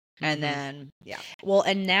 And then, Well,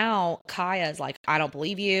 and now Kaya's like, I don't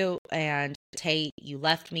believe you. And Tate, you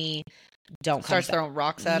left me. Don't Starts throwing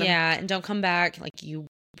rocks at him. Yeah, and don't come back. Like, you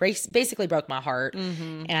basically broke my heart.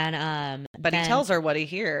 And but he tells her what he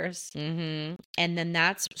hears. And then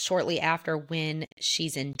that's shortly after when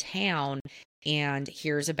she's in town and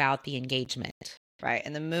hears about the engagement. Right.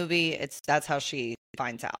 In the movie, that's how she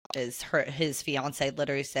finds out. His fiance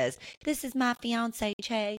literally says, "This is my fiance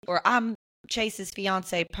Chase," or "I'm Chase's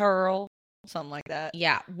fiance Pearl," something like that.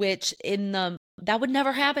 Yeah, which that would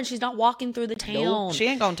never happen. She's not walking through the town. Nope, she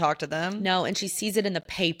ain't gonna talk to them. No, and she sees it in the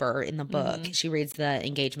paper in the book. She reads the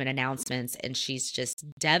engagement announcements and she's just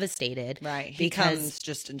devastated. Right. He comes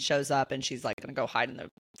just and shows up and she's like gonna go hide in the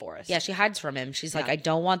forest. Yeah, she hides from him. She's like, I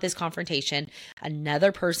don't want this confrontation.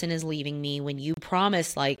 Another person is leaving me when you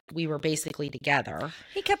promised like we were basically together.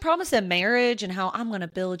 He kept promising marriage and how I'm gonna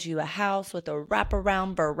build you a house with a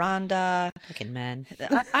wraparound veranda. Fucking men.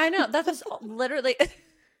 I know. That was literally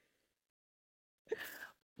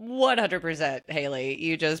 100%, Haley.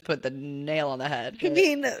 You just put the nail on the head. I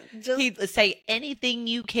mean, he'd say anything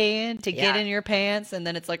you can to get in your pants, and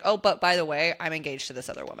then it's like, oh, but by the way, I'm engaged to this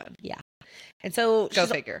other woman. Yeah. And so go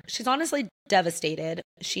figure. She's honestly devastated.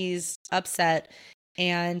 She's upset,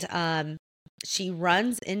 and she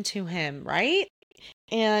runs into him, right?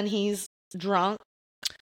 And he's drunk.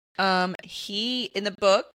 He in the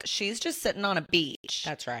book, she's just sitting on a beach.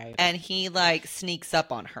 That's right. And he like sneaks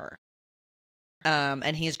up on her.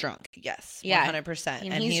 And he's drunk. Yes. 100%.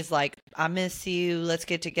 And he's like, I miss you. Let's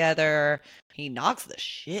get together. He knocks the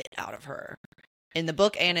shit out of her in the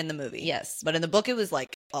book and in the movie. Yes. But in the book, it was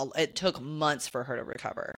like, it took months for her to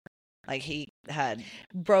recover. Like he had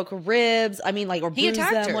broke ribs. I mean, like, or bruised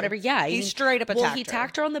them, whatever. Yeah. He straight up attacked her. He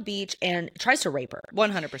attacked her on the beach and tries to rape her.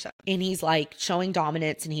 100%. And he's like showing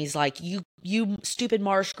dominance and he's like, you stupid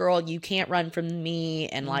marsh girl, you can't run from me.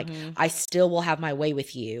 And like, I still will have my way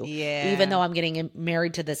with you. Yeah. Even though I'm getting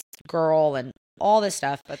married to this girl and all this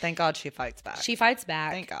stuff. But thank God she fights back. She fights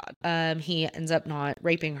back. Thank God. He ends up not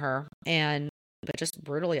raping her but just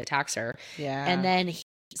brutally attacks her. Yeah. And then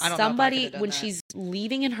somebody, when she's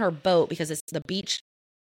leaving in her boat, because it's the beach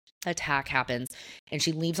attack happens, and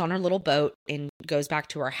she leaves on her little boat and goes back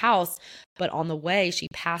to her house, but on the way she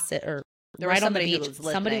passes right on the beach.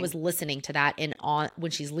 Somebody was listening to that. And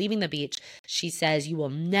when she's leaving the beach, she says,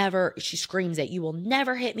 she screams it, you will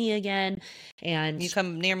never hit me again. And you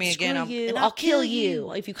come near me again, I'll kill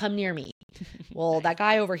you if you come near me. Well, that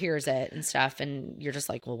guy overhears it and stuff. And you're just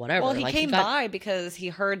like, well, whatever. Well, he came by because he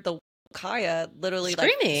heard Kaya literally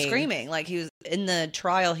screaming. Like he was in the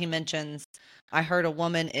trial. He mentions, I heard a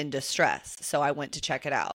woman in distress. So I went to check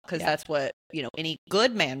it out because that's what, any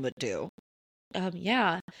good man would do.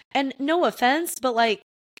 Yeah. And no offense, but like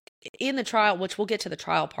in the trial, which we'll get to the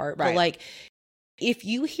trial part, but like if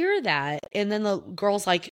you hear that and then the girl's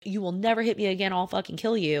like, you will never hit me again, I'll fucking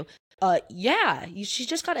kill you. She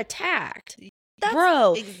just got attacked.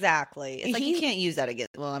 Bro. Exactly. It's like you can't use that against,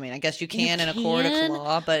 well, I mean, I guess you can in a court of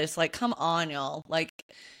law, but it's like, come on, y'all. Like,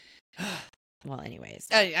 well, anyways.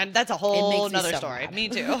 And that's a whole nother story. Me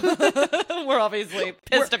too. We're obviously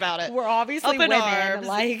pissed about it. We're obviously up in women. Arms.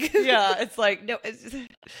 Like, yeah, it's like, no.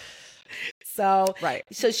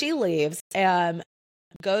 So she leaves and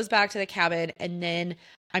goes back to the cabin. And then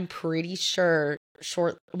I'm pretty sure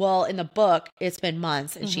in the book, it's been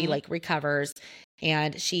months and she like recovers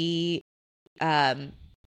and she,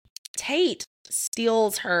 Tate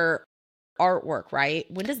steals her artwork, right?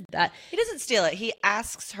 When does that? He doesn't steal it. He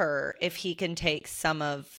asks her if he can take some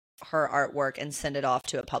of her artwork and send it off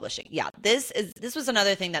to a publishing. Yeah, this was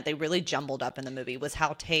another thing that they really jumbled up in the movie was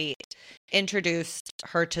how Tate introduced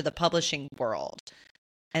her to the publishing world.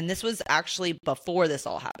 And this was actually before this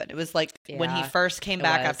all happened. It was like when he first came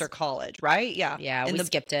back after college, right? Yeah. Yeah, we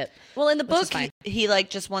skipped it. Well, in the book, he like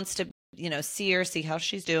just wants to see how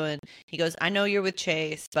she's doing. He goes, I know you're with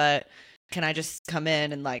Chase, but can I just come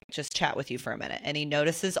in and like just chat with you for a minute? And he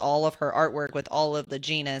notices all of her artwork with all of the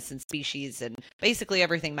genus and species and basically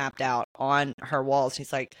everything mapped out on her walls.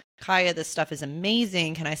 He's like, Kaya, this stuff is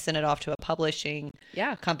amazing. Can I send it off to a publishing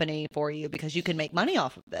company for you? Because you can make money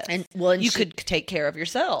off of this. And you could take care of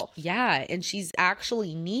yourself. Yeah. And she's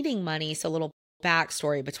actually needing money. So a little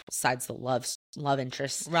backstory besides the love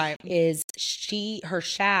interest, right, is her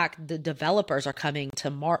shack, the developers are coming to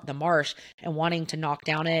the marsh and wanting to knock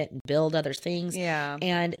down it and build other things,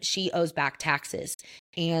 and she owes back taxes.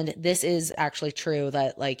 And this is actually true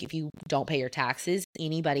that like if you don't pay your taxes,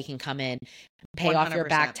 anybody can come in, pay 100%. Off your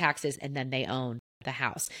back taxes, and then they own the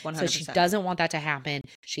house. 100%. So she doesn't want that to happen.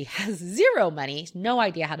 She has zero money, no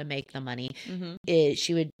idea how to make the money.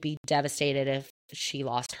 She would be devastated if she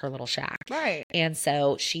lost her little shack. Right. And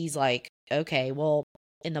so she's like, okay, well,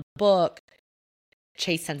 in the book,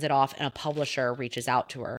 Chase sends it off and a publisher reaches out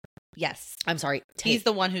to her. Yes. I'm sorry. Tate. He's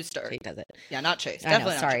the one who started. Tate does it. Yeah, not Chase.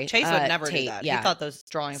 Definitely not. Chase. Chase would never do that. Yeah. He thought those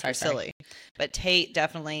drawings were silly. But Tate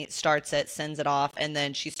definitely starts it, sends it off, and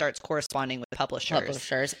then she starts corresponding with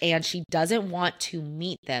publishers. And she doesn't want to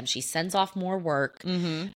meet them. She sends off more work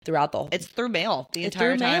throughout the... It's through mail. The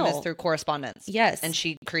entire time is through correspondence. Yes. And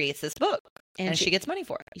she creates this book. And she gets money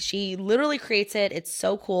for it. She literally creates it. It's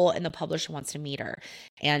so cool. And the publisher wants to meet her.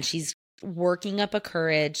 And she's working up a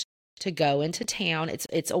courage to go into town.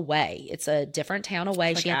 It's away. It's a different town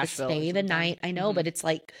away. She has to stay the night. I know, but it's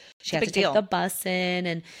like she has to take the bus in,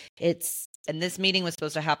 and it's... And this meeting was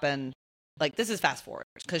supposed to happen, like, this is fast forward,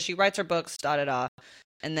 because she writes her books, and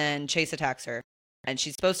then Chase attacks her, and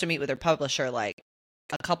she's supposed to meet with her publisher, like,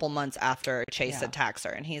 a couple months after Chase attacks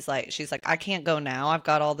her. And she's like, I can't go now. I've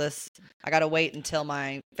got all this. I got to wait until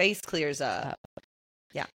my face clears up.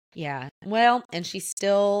 Yeah. Yeah. Well, and she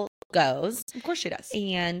still goes. Of course she does.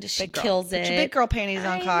 And she kills it. Put your big girl panties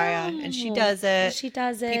on, Kaya. And she does it. She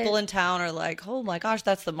does it. People in town are like, oh my gosh,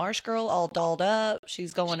 that's the Marsh girl all dolled up.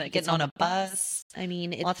 She's getting on a bus. I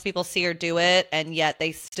mean, lots of people see her do it, and yet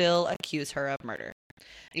they still accuse her of murder.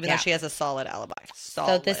 Even though she has a solid alibi.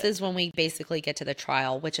 So this is when we basically get to the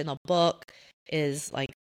trial, which in the book is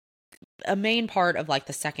like a main part of like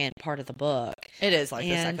the second part of the book. It is like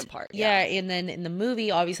the second part. Yeah. And then in the movie,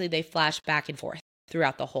 obviously they flash back and forth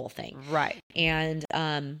throughout the whole thing. Right. And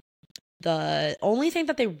the only thing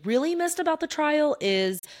that they really missed about the trial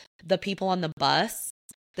is the people on the bus.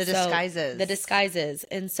 The disguises.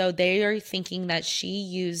 And so they are thinking that she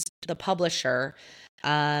used the publisher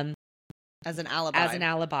as an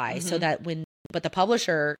alibi. So that but the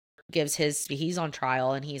publisher gives he's on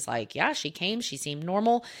trial and he's like, yeah, she came, she seemed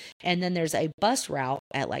normal. And then there's a bus route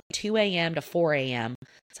at like 2 a.m. to 4 a.m.,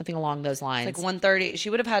 something along those lines. It's like 1:30. She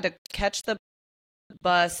would have had to catch the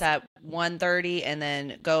bus at 1:30 and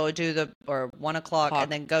then go do or 1 o'clock and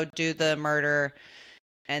then go do the murder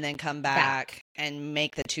and then come back and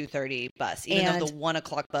make the 2:30 bus, even though the 1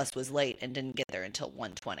 o'clock bus was late and didn't get there until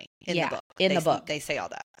 1:20 in the book. In the book. They say all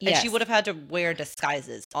that. Yes. And she would have had to wear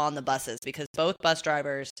disguises on the buses because both bus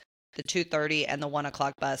drivers the 2:30 and the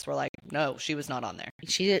 1:00 bus were like, no, she was not on there.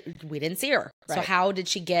 We didn't see her. Right. So how did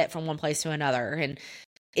she get from one place to another? And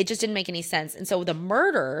it just didn't make any sense. And so the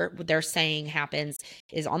murder, what they're saying happens,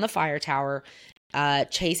 is on the fire tower.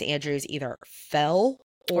 Chase Andrews either fell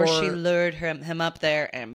or she lured him up there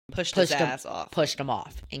and pushed his ass off. Pushed him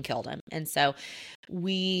off and killed him. And so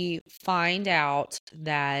we find out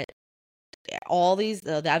that all these,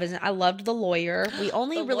 the evidence, I loved the lawyer. We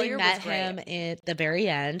only really met him at the very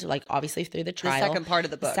end, like obviously through the trial. The second part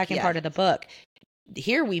of the book. Part of the book.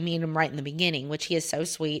 Here we meet him right in the beginning, which he is so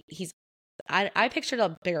sweet. I pictured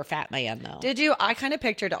a bigger fat man, though. Did you? I kind of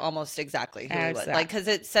pictured almost exactly who he was. Like, because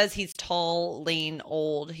it says he's tall, lean,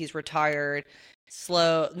 old. He's retired,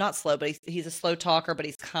 not slow, but he's a slow talker, but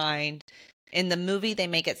he's kind. In the movie, they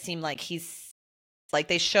make it seem like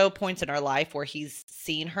they show points in her life where he's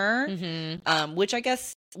seen her, which I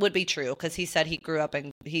guess would be true because he said he grew up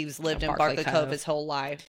and he's lived in Barclay Cove his whole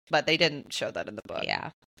life, but they didn't show that in the book. Yeah.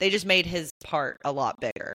 They just made his part a lot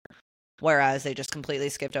bigger. Whereas they just completely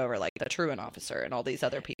skipped over like the truant officer and all these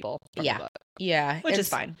other people. Yeah. The book, yeah. Which is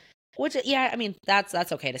fine. I mean, that's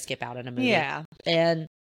okay to skip out in a movie. Yeah. And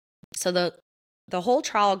so the whole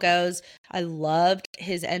trial goes. I loved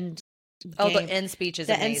his end. Oh, the end speech is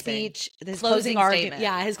amazing. The end speech, his closing statement.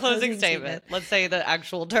 Yeah, his closing statement. Let's say the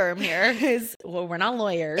actual term here. Well, we're not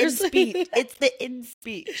lawyers. End speech. It's the end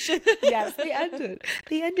speech. Yes,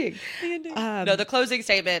 the ending. No, the closing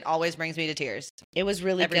statement always brings me to tears. It was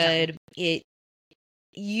really good.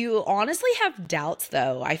 You honestly have doubts,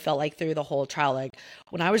 though, I felt like through the whole trial. Like,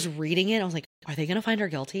 when I was reading it, I was like, are they going to find her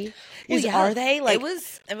guilty? Are they? Like, it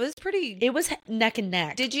was pretty... It was neck and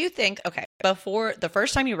neck. Did you think... Okay, before the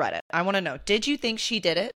first time you read it, I want to know, did you think she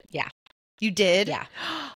did it? Yeah. You did? Yeah.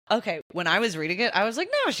 Okay, when I was reading it, I was like,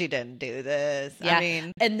 no, she didn't do this. Yeah. I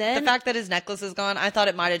mean, and then the fact that his necklace is gone, I thought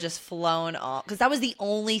it might have just flown off. Because that was the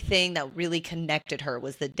only thing that really connected her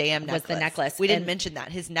was the damn necklace. Was the necklace. We didn't mention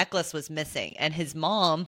that. His necklace was missing. And his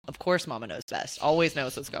mom, of course, Mama knows best, always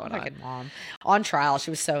knows what's going on. Mom. On trial, she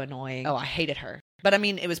was so annoying. Oh, I hated her. But I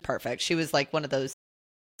mean, it was perfect. She was like one of those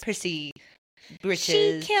prissy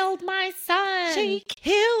bitches. She killed my son. She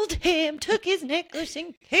killed him, took his necklace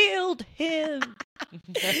and killed him.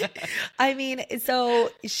 I mean,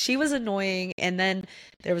 so she was annoying. And then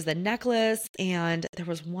there was the necklace and there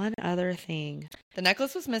was one other thing. The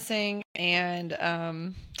necklace was missing and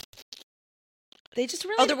they just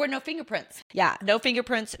really... Oh, there were no fingerprints. Yeah. No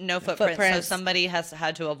fingerprints, no footprints. So somebody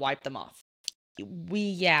had to have wiped them off.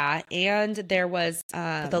 And there was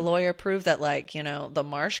the lawyer proved that, like, you know, the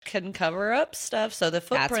marsh can cover up stuff, so the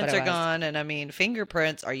footprints are gone. And I mean,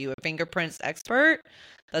 fingerprints, are you a fingerprints expert?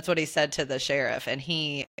 That's what he said to the sheriff, and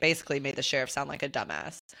he basically made the sheriff sound like a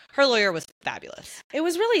dumbass. Her lawyer was fabulous. It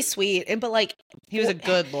was really sweet, but like, he was a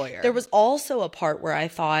good lawyer. There was also a part where I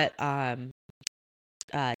thought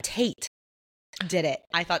Tate did it.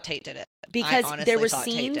 I thought Tate did it. Because there were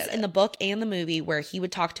scenes in the book and the movie where he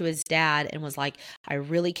would talk to his dad and was like, I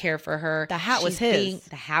really care for her. The hat was his.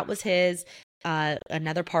 The hat was his.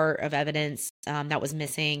 Another part of evidence that was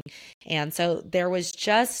missing. And so there was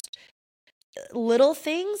just little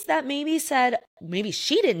things that maybe said, maybe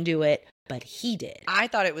she didn't do it, but he did. I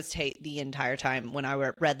thought it was Tate the entire time when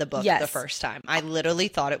I read the book the first time. I literally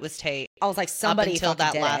thought it was Tate. I was like, somebody until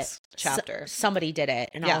that did last chapter. Somebody did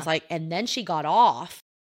it. And I was like, and then she got off.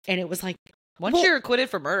 And it was like, once you're acquitted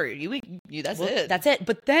for murder, that's it. That's it.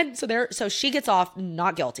 But then, so she gets off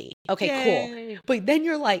not guilty. Okay, Yay. Cool. But then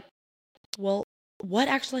you're like, well, what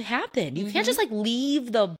actually happened? You can't just like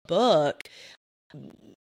leave the book.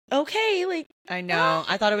 Okay, like, I know.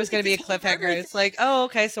 I thought it was going to be a cliffhanger. It's like, oh,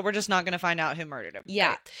 okay, so we're just not going to find out who murdered him. Yeah.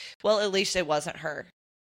 Right? Well, at least it wasn't her.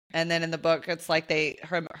 And then in the book, it's like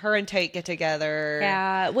her and Tate get together.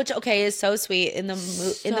 Yeah, which is so sweet in the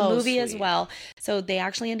movie as well. So they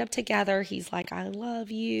actually end up together. He's like, "I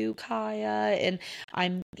love you, Kaya," and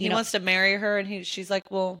he wants to marry her, and she's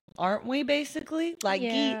like, "Well, aren't we basically like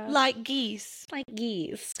geese,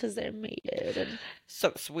 because they're mated." And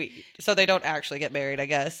so sweet. So they don't actually get married. I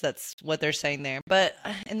guess that's what they're saying there. But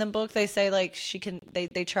in the book, they say like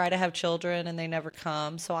they try to have children and they never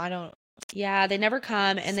come. So I don't. Yeah, they never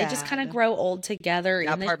come, and they just kind of grow old together.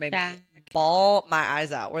 That part made me bawl my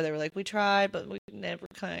eyes out, where they were like, "We tried, but we never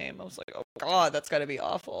came." I was like, "Oh God, that's got to be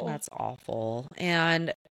awful." That's awful.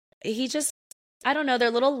 And he just, I don't know.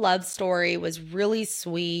 Their little love story was really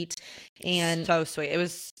sweet and so sweet. It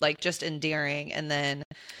was like just endearing. And then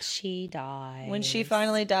she dies. When she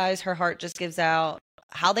finally dies, her heart just gives out.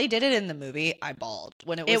 How they did it in the movie, I bawled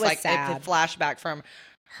when it was like sad. It flashback from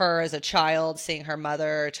her as a child seeing her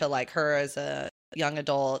mother to like her as a young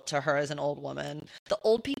adult to her as an old woman. The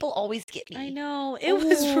old people always get me. I know.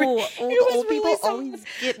 Old people always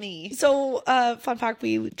get me. So, fun fact,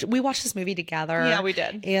 we watched this movie together. Yeah, we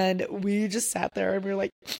did. And we just sat there and we were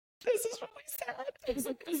like, this is really sad. I was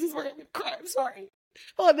like, this is where I'm going to cry. I'm sorry.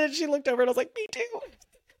 Oh, and then she looked over and I was like, me too.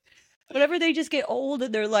 Whenever they just get old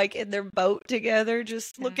and they're like in their boat together,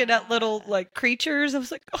 just looking at little like creatures, I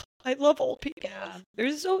was like, oh, I love old people. Yeah.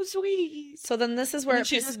 They're so sweet. So then this is where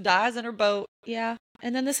she just dies in her boat. Yeah.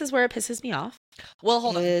 And then this is where it pisses me off. Well,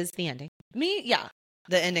 hold on. Is the ending. Yeah.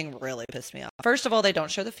 The ending really pissed me off. First of all, they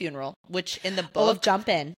don't show the funeral, which in the book. Of Jump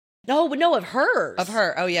In. No, of hers. Of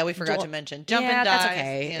her. Oh, yeah, we forgot to mention. Jump In dies. That's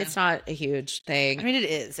okay. Yeah. It's not a huge thing. I mean, it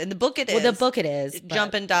is. In the book, it is. Well, the book it is.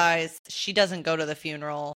 Jump In dies. She doesn't go to the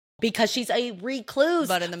funeral. Because she's a recluse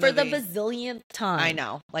but in the movie, for the bazillionth time. I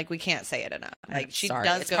know. Like, we can't say it enough. Like, she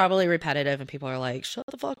does. It's probably repetitive and people are like, shut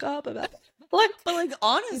the fuck up about it. But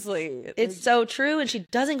honestly, it's so true. And she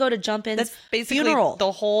doesn't go to Jump In's that's basically funeral.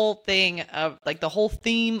 The whole thing of, like, the whole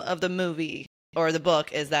theme of the movie or the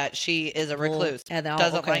book is that she is a recluse. And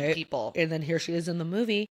doesn't like people. And then here she is in the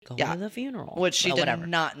movie going to the funeral. Which she did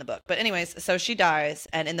not in the book. But anyways, so she dies.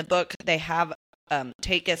 And in the book, they have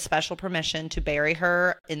Tate gets special permission to bury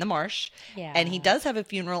her in the marsh. Yeah. And he does have a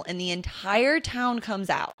funeral, and the entire town comes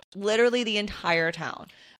out, literally the entire town,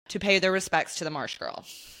 to pay their respects to the marsh girl.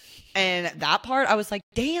 And that part, I was like,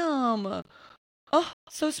 damn. Oh,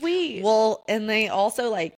 so sweet. Well, and they also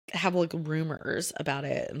like have like rumors about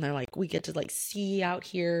it. And they're like, we get to like see out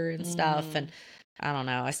here and stuff. And I don't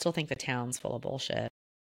know. I still think the town's full of bullshit.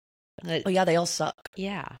 Oh, yeah, they all suck.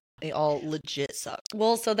 Yeah. They all legit suck.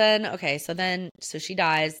 Well, so she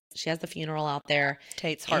dies. She has the funeral out there.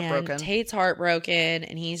 Tate's heartbroken.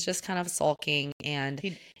 And he's just kind of sulking. And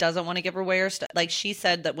he doesn't want to give away her stuff. Like, she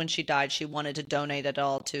said that when she died, she wanted to donate it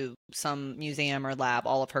all to some museum or lab,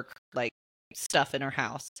 all of her, like, stuff in her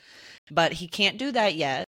house. But he can't do that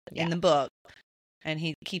yet in the book. And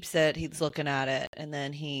he keeps it, he's looking at it, and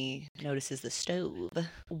then he notices the stove.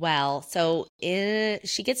 Well, so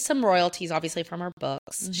she gets some royalties, obviously, from her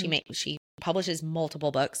books. Mm-hmm. She publishes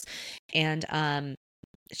multiple books, and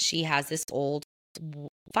she has this old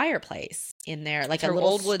fireplace in there, like a little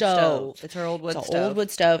old wood stove. It's her old wood stove. Old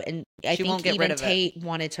wood stove, and I think won't get even rid of Tate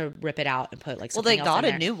wanted to rip it out and put like something else in got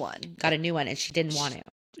there. a new one. Got a new one, and she didn't want to.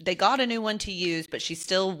 They got a new one to use, but she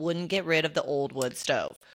still wouldn't get rid of the old wood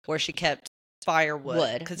stove where she kept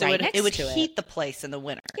firewood because it would heat the place in the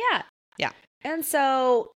winter. Yeah. And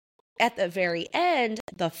so at the very end,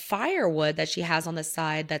 the firewood that she has on the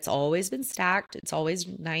side that's always been stacked, it's always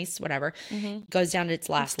nice, whatever, goes down to its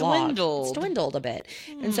last log. It's dwindled a bit.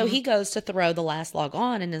 And so he goes to throw the last log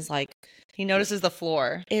on and is like, he notices the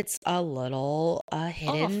floor. It's a little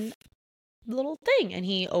hidden little thing. And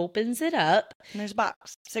he opens it up. And there's a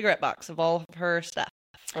cigarette box of all of her stuff.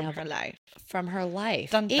 From her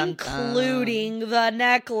life. Dun, dun, including the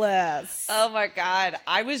necklace. Oh my God.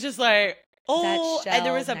 I was just like, oh, and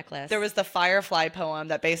there was the Firefly poem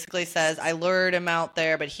that basically says, I lured him out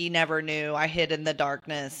there, but he never knew. I hid in the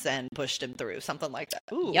darkness and pushed him through. Something like that.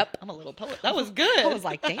 Ooh, yep. I'm a little poet. That was good. I was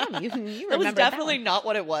like, damn, you remember that was definitely not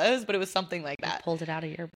what it was, but it was something like that. You pulled it out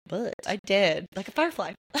of your butt. I did. Like a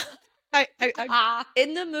firefly.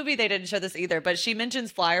 In the movie, they didn't show this either, but she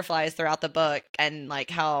mentions fireflies throughout the book and like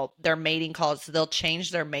how their mating calls. So they'll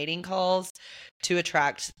change their mating calls to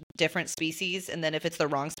attract different species, and then if it's the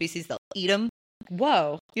wrong species, they'll eat them.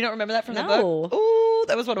 Whoa! You don't remember that from the book? Ooh,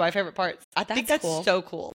 that was one of my favorite parts. I think that's cool. So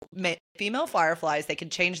cool. Female fireflies, they can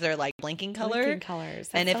change their like blinking colors. That's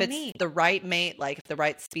and if so it's neat. the right mate, like if the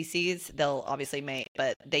right species, they'll obviously mate,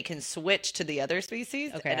 but they can switch to the other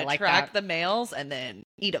species and attract the males and then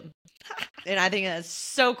eat them. And I think that's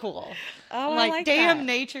so cool. Oh, I'm like, damn, that.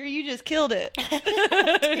 nature, you just killed it.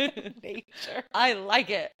 Nature. I like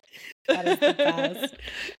it. That is the best.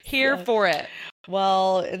 Here for it.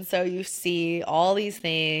 Well, and so you see all these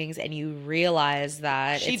things and you realize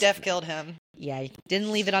that she def killed him. Yeah, you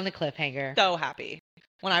didn't leave it on the cliffhanger. So happy.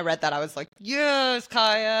 When I read that, I was like, yes,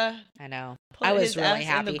 Kaya. I know. I was really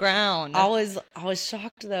happy. In the ground. I was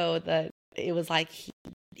shocked though that it was like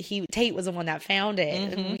Tate was the one that found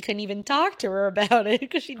it, and we couldn't even talk to her about it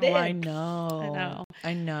because she did. Oh,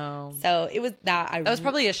 I know. So it was that. That was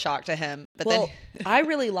probably a shock to him. But then I I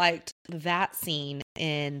really liked that scene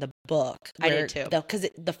in the book. I did too. Because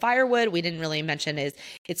the firewood we didn't really mention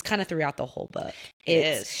it's kind of throughout the whole book. It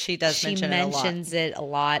is. She mentions it a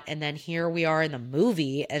lot, and then here we are in the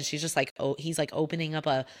movie, and she's just like, he's like opening up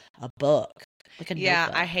a book. Like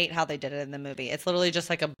notebook. I hate how they did it in the movie. It's literally just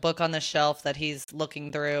like a book on the shelf that he's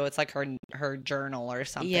looking through. It's like her journal or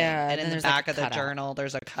something. Yeah, and in the back of the journal,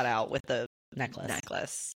 there's a cutout with the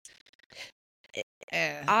necklace.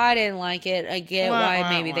 I didn't like it. I get why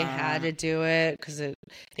maybe they had to do it because they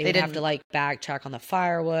would have to like backtrack on the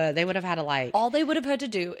firewood. They would have had to like. All they would have had to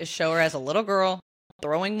do is show her as a little girl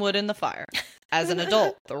throwing wood in the fire, as an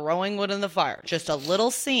adult throwing wood in the fire. Just a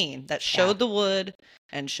little scene that showed the wood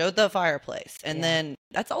and showed the fireplace, and then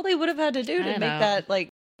that's all they would have had to do to make that like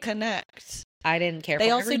connect. I didn't care.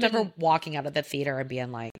 I remember walking out of the theater and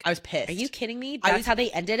being like, I was pissed. Are you kidding me? That's how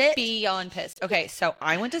they ended it? Beyond pissed. Okay, so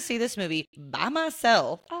I went to see this movie by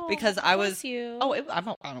myself because I was. I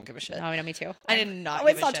don't give a shit. No, me too. I did not.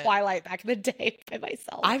 I saw Twilight back in the day by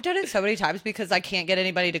myself. I've done it so many times because I can't get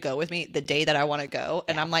anybody to go with me the day that I want to go,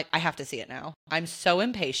 and I'm like, I have to see it now. I'm so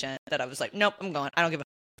impatient that I was like, nope, I'm going. I don't give a.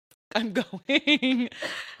 I'm going.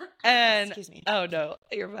 And excuse me. Oh no,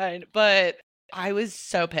 you're fine. But I was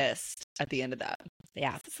so pissed at the end of that.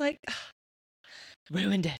 Yeah. It's like,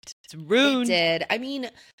 ruined it. It's ruined. It did. I mean,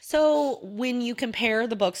 so when you compare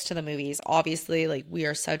the books to the movies, obviously, like, we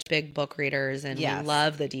are such big book readers and we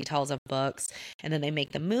love the details of books. And then they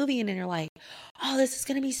make the movie and then you're like, oh, this is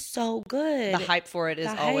going to be so good. The hype for it is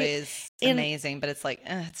always amazing, but it's like,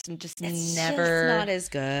 it's never not as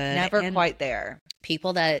good. Never quite there.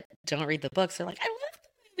 People that don't read the books are like, I love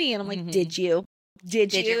the movie. And I'm like, did you?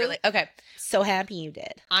 Did you really? Okay. So happy you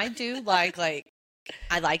did. I do like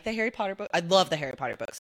I like the Harry Potter book. I love the Harry Potter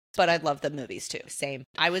books, but I love the movies too. Same.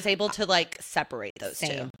 I was able to like separate those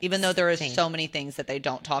two, even though there are so many things that they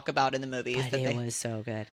don't talk about in the movies. But it was so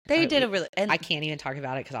good. They did a really. And I can't even talk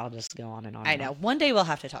about it because I'll just go on and on. I know. One day we'll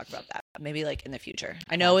have to talk about that. Maybe like in the future.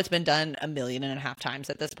 I know it's been done 1.5 million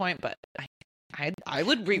times at this point, but I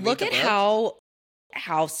would reread. Look at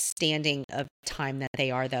how standing of time that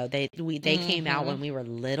they are, though. They came out when we were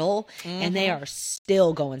little and they are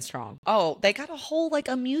still going strong. Oh, they got a whole like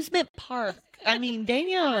amusement park. I mean,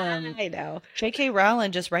 damn. I know. J.K.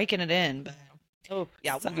 Rowling just raking it in. But,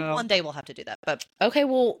 one day we'll have to do that. But okay,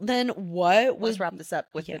 well then let's wrap this up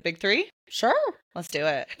with the big three. Sure, let's do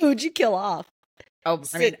it. Who'd you kill off? Oh,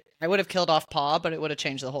 I mean, I would have killed off Pa, but it would have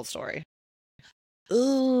changed the whole story.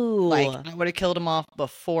 Ooh, like I would have killed him off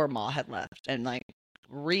before Ma had left, and like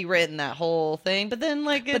rewritten that whole thing. But then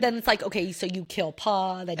it's like, okay, so you kill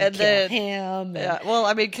Pa, then you kill him. Yeah, well,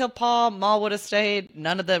 I mean, kill Pa, Ma would have stayed.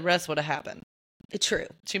 None of the rest would have happened. True.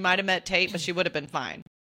 She might have met Tate, but she would have been fine.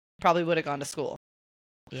 Probably would have gone to school.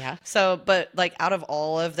 Yeah. So, but like out of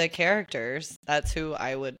all of the characters, that's who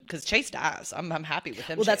I would, because Chase dies. I'm happy with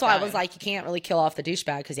him. Well, that's why I was like, you can't really kill off the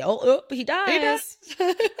douchebag because he dies. He does.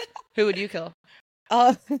 Who would you kill?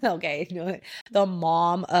 Okay. The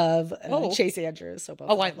mom of Chase Andrews. So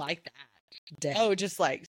I like that. Dead. Oh, just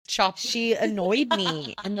like chop. She annoyed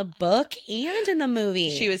me in the book and in the movie.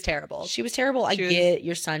 She was terrible. I get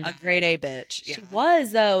your son. A grade A bitch. She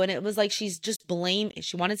was, though. And it was like she's just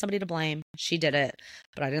she wanted somebody to blame. She did it.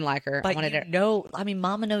 But I didn't like her. But I mean,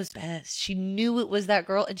 Mama knows best. She knew it was that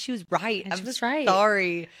girl and she was right. She was right.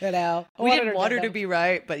 Sorry. You know. We didn't want her to be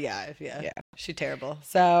right. But yeah. She's terrible.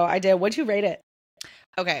 So I did. What'd you rate it?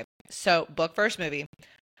 Okay. So book versus movie.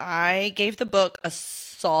 I gave the book a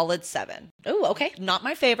solid 7. Oh, okay. Not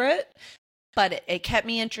my favorite, but it kept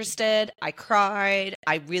me interested. I cried.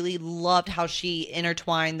 I really loved how she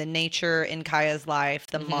intertwined the nature in Kaya's life,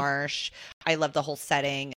 the marsh. I love the whole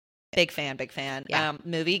setting. Big fan. Yeah.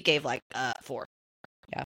 Movie gave like 4.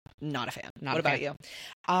 Yeah. Not a fan. What about you?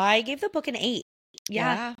 I gave the book an 8.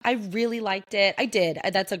 Yeah, I really liked it. I did.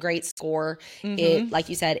 That's a great score. It, like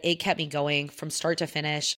you said, it kept me going from start to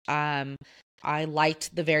finish. I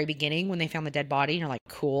liked the very beginning when they found the dead body and you're like,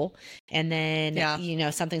 cool. And then,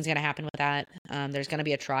 something's going to happen with that. There's going to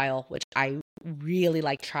be a trial, which I really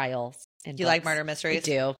like trials. You like murder mysteries? I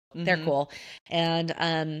do. They're cool.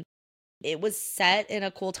 And it was set in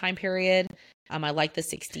a cool time period. I like the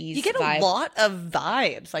 60s. You get a lot of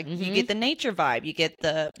vibes. Like you get the nature vibe. You get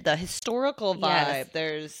the historical vibe. Yes.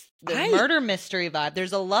 There's the murder mystery vibe.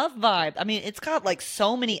 There's a love vibe. I mean, it's got like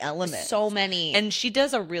so many elements. So many. And she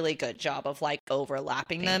does a really good job of like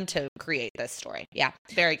overlapping them to create this story. Yeah.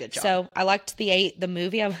 Very good job. So I liked the 8. The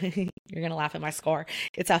movie, you're going to laugh at my score.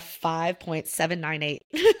 It's a 5.798.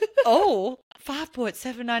 Oh,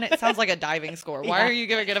 5.798 sounds like a diving score. Why are you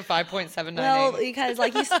giving it a 5.798? Well, because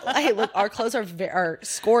like you said, look, our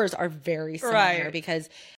scores are very similar because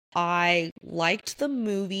I liked the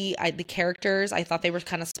movie. The characters, I thought they were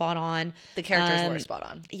kind of spot on. The characters were spot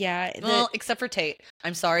on. Yeah. Well, except for Tate.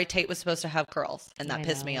 I'm sorry, Tate was supposed to have curls, and that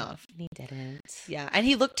pissed me off. He didn't. Yeah, and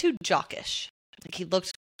he looked too jockish. Like he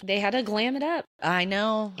looked. They had to glam it up. I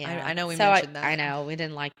know. Yeah. I know we mentioned that. I know. We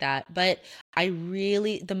didn't like that. But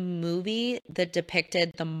the movie that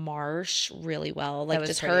depicted the marsh really well. Like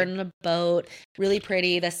just her in a boat, really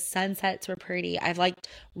pretty. The sunsets were pretty. I liked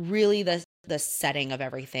really the the setting of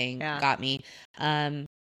everything got me.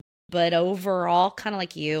 But overall, kind of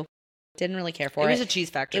like you, didn't really care for it. It was a cheese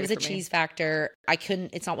factor. It was a cheese factor. I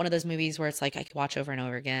couldn't. It's not one of those movies where it's like I could watch over and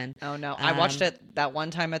over again. Oh no, I watched it that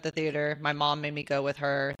one time at the theater. My mom made me go with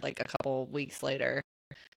her like a couple weeks later.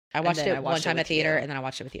 I watched it one time at theater and then I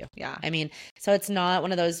watched it with you. Yeah. I mean, so it's not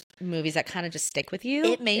one of those movies that kind of just stick with you.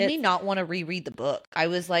 It made me not want to reread the book. I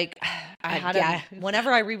was like,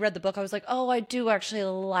 whenever I reread the book, I was like, oh, I do actually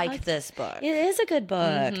like this book. It is a good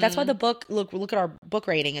book. That's why the book, look at our book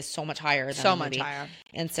rating is so much higher than so much higher.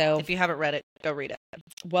 And so if you haven't read it, go read it.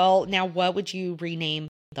 Well, now what would you rename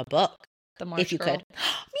the book? The Marsh if you Girl. could.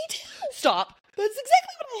 Me too. Stop. That's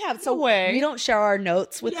exactly what I have. So we don't share our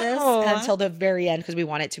notes with this until the very end because we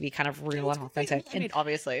want it to be kind of real and authentic. I mean,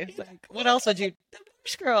 obviously. Like, what else would you...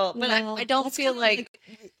 Girl. But I don't feel like...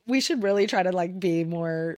 We should really try to like be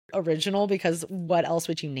more original because what else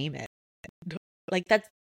would you name it? Like that's...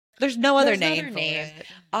 There's no other name for it.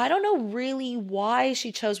 I don't know really why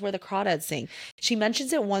she chose Where the Crawdads Sing. She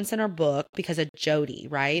mentions it once in her book because of Jody,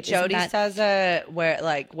 right? Jody says it where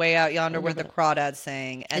like way out yonder where the crawdads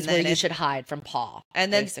sing, and then where you should hide from Paul.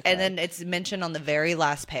 And then it's mentioned on the very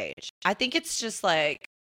last page. I think it's just like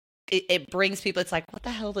it brings people. It's like, what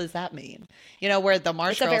the hell does that mean? You know, where the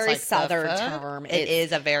marsh girl's a very like, southern term. It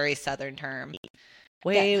is a very southern term.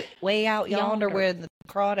 Way out yonder where the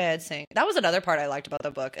crawdads sing. That was another part I liked about the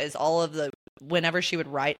book is all of the whenever she would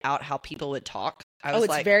write out how people would talk. It's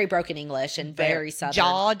like, very broken English and very southern.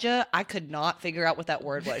 Georgia. I could not figure out what that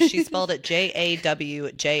word was. She spelled it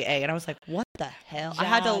Jawja, and I was like, what the hell? I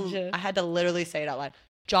had to literally say it out loud.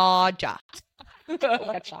 Georgia. Like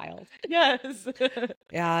a child. Yes.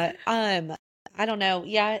 Yeah. I don't know.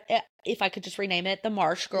 Yeah. If I could just rename it, The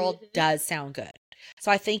Marsh Girl does sound good.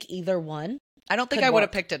 So I think either one. I don't think I would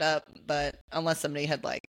have picked it up, but unless somebody had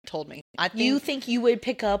like told me. You think you would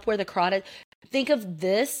pick up Where the Crawdads? Think of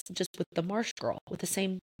this just with the Marsh Girl with the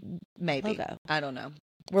same logo. I don't know.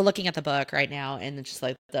 We're looking at the book right now, and it's just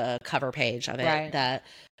like the cover page of it, right. That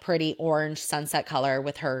pretty orange sunset color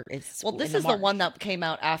with her. This is the one that came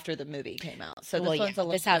out after the movie came out. So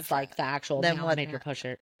this has like the actual major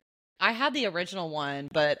pusher. I had the original one,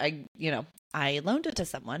 but I loaned it to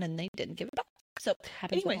someone and they didn't give it back. So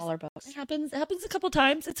happens with all our books. It happens a couple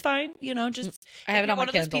times. It's fine. Just I have it on my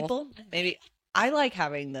Kindle. People, maybe I like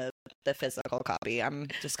having the physical copy. I'm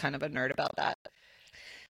just kind of a nerd about that.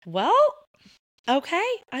 Well, okay.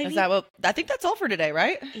 I think that's all for today,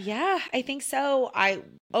 right? Yeah, I think so.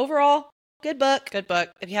 Overall, good book. Good book.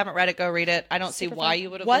 If you haven't read it, go read it. I don't see why you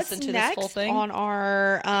would have listened to this whole thing. On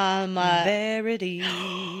our Verity.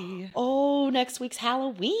 Oh, next week's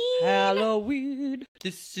Halloween. Halloween.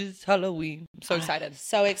 This is Halloween. I'm so excited.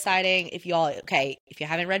 So exciting. If you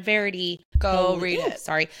haven't read Verity, go read it.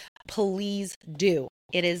 Sorry. Please do.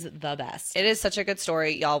 It is the best. It is such a good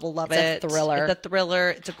story. Y'all will love it. It's a thriller. It's a thriller.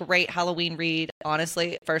 It's a great Halloween read.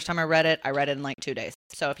 Honestly, first time I read it in like 2 days.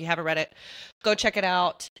 So if you haven't read it, go check it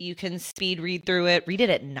out. You can speed read through it. Read it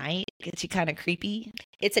at night. Gets you kind of creepy.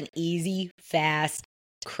 It's an easy, fast,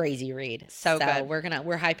 crazy read. So good. We're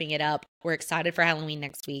hyping it up. We're excited for Halloween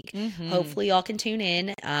next week. Mm-hmm. Hopefully y'all can tune in.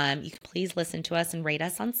 You can please listen to us and rate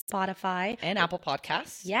us on Spotify and Apple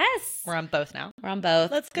Podcasts. Yes. We're on both now. We're on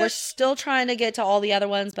both. Let's go. We're still trying to get to all the other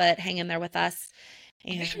ones, but hang in there with us.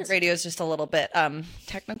 And radio is just a little bit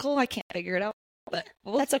technical. I can't figure it out, but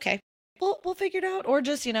that's okay. We'll figure it out. Or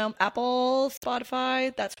just, Apple,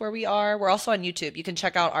 Spotify, that's where we are. We're also on YouTube. You can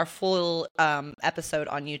check out our full episode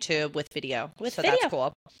on YouTube with video. That's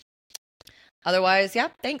cool. Otherwise,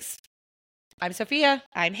 thanks. I'm Sophia.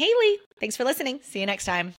 I'm Haley. Thanks for listening. See you next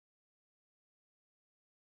time.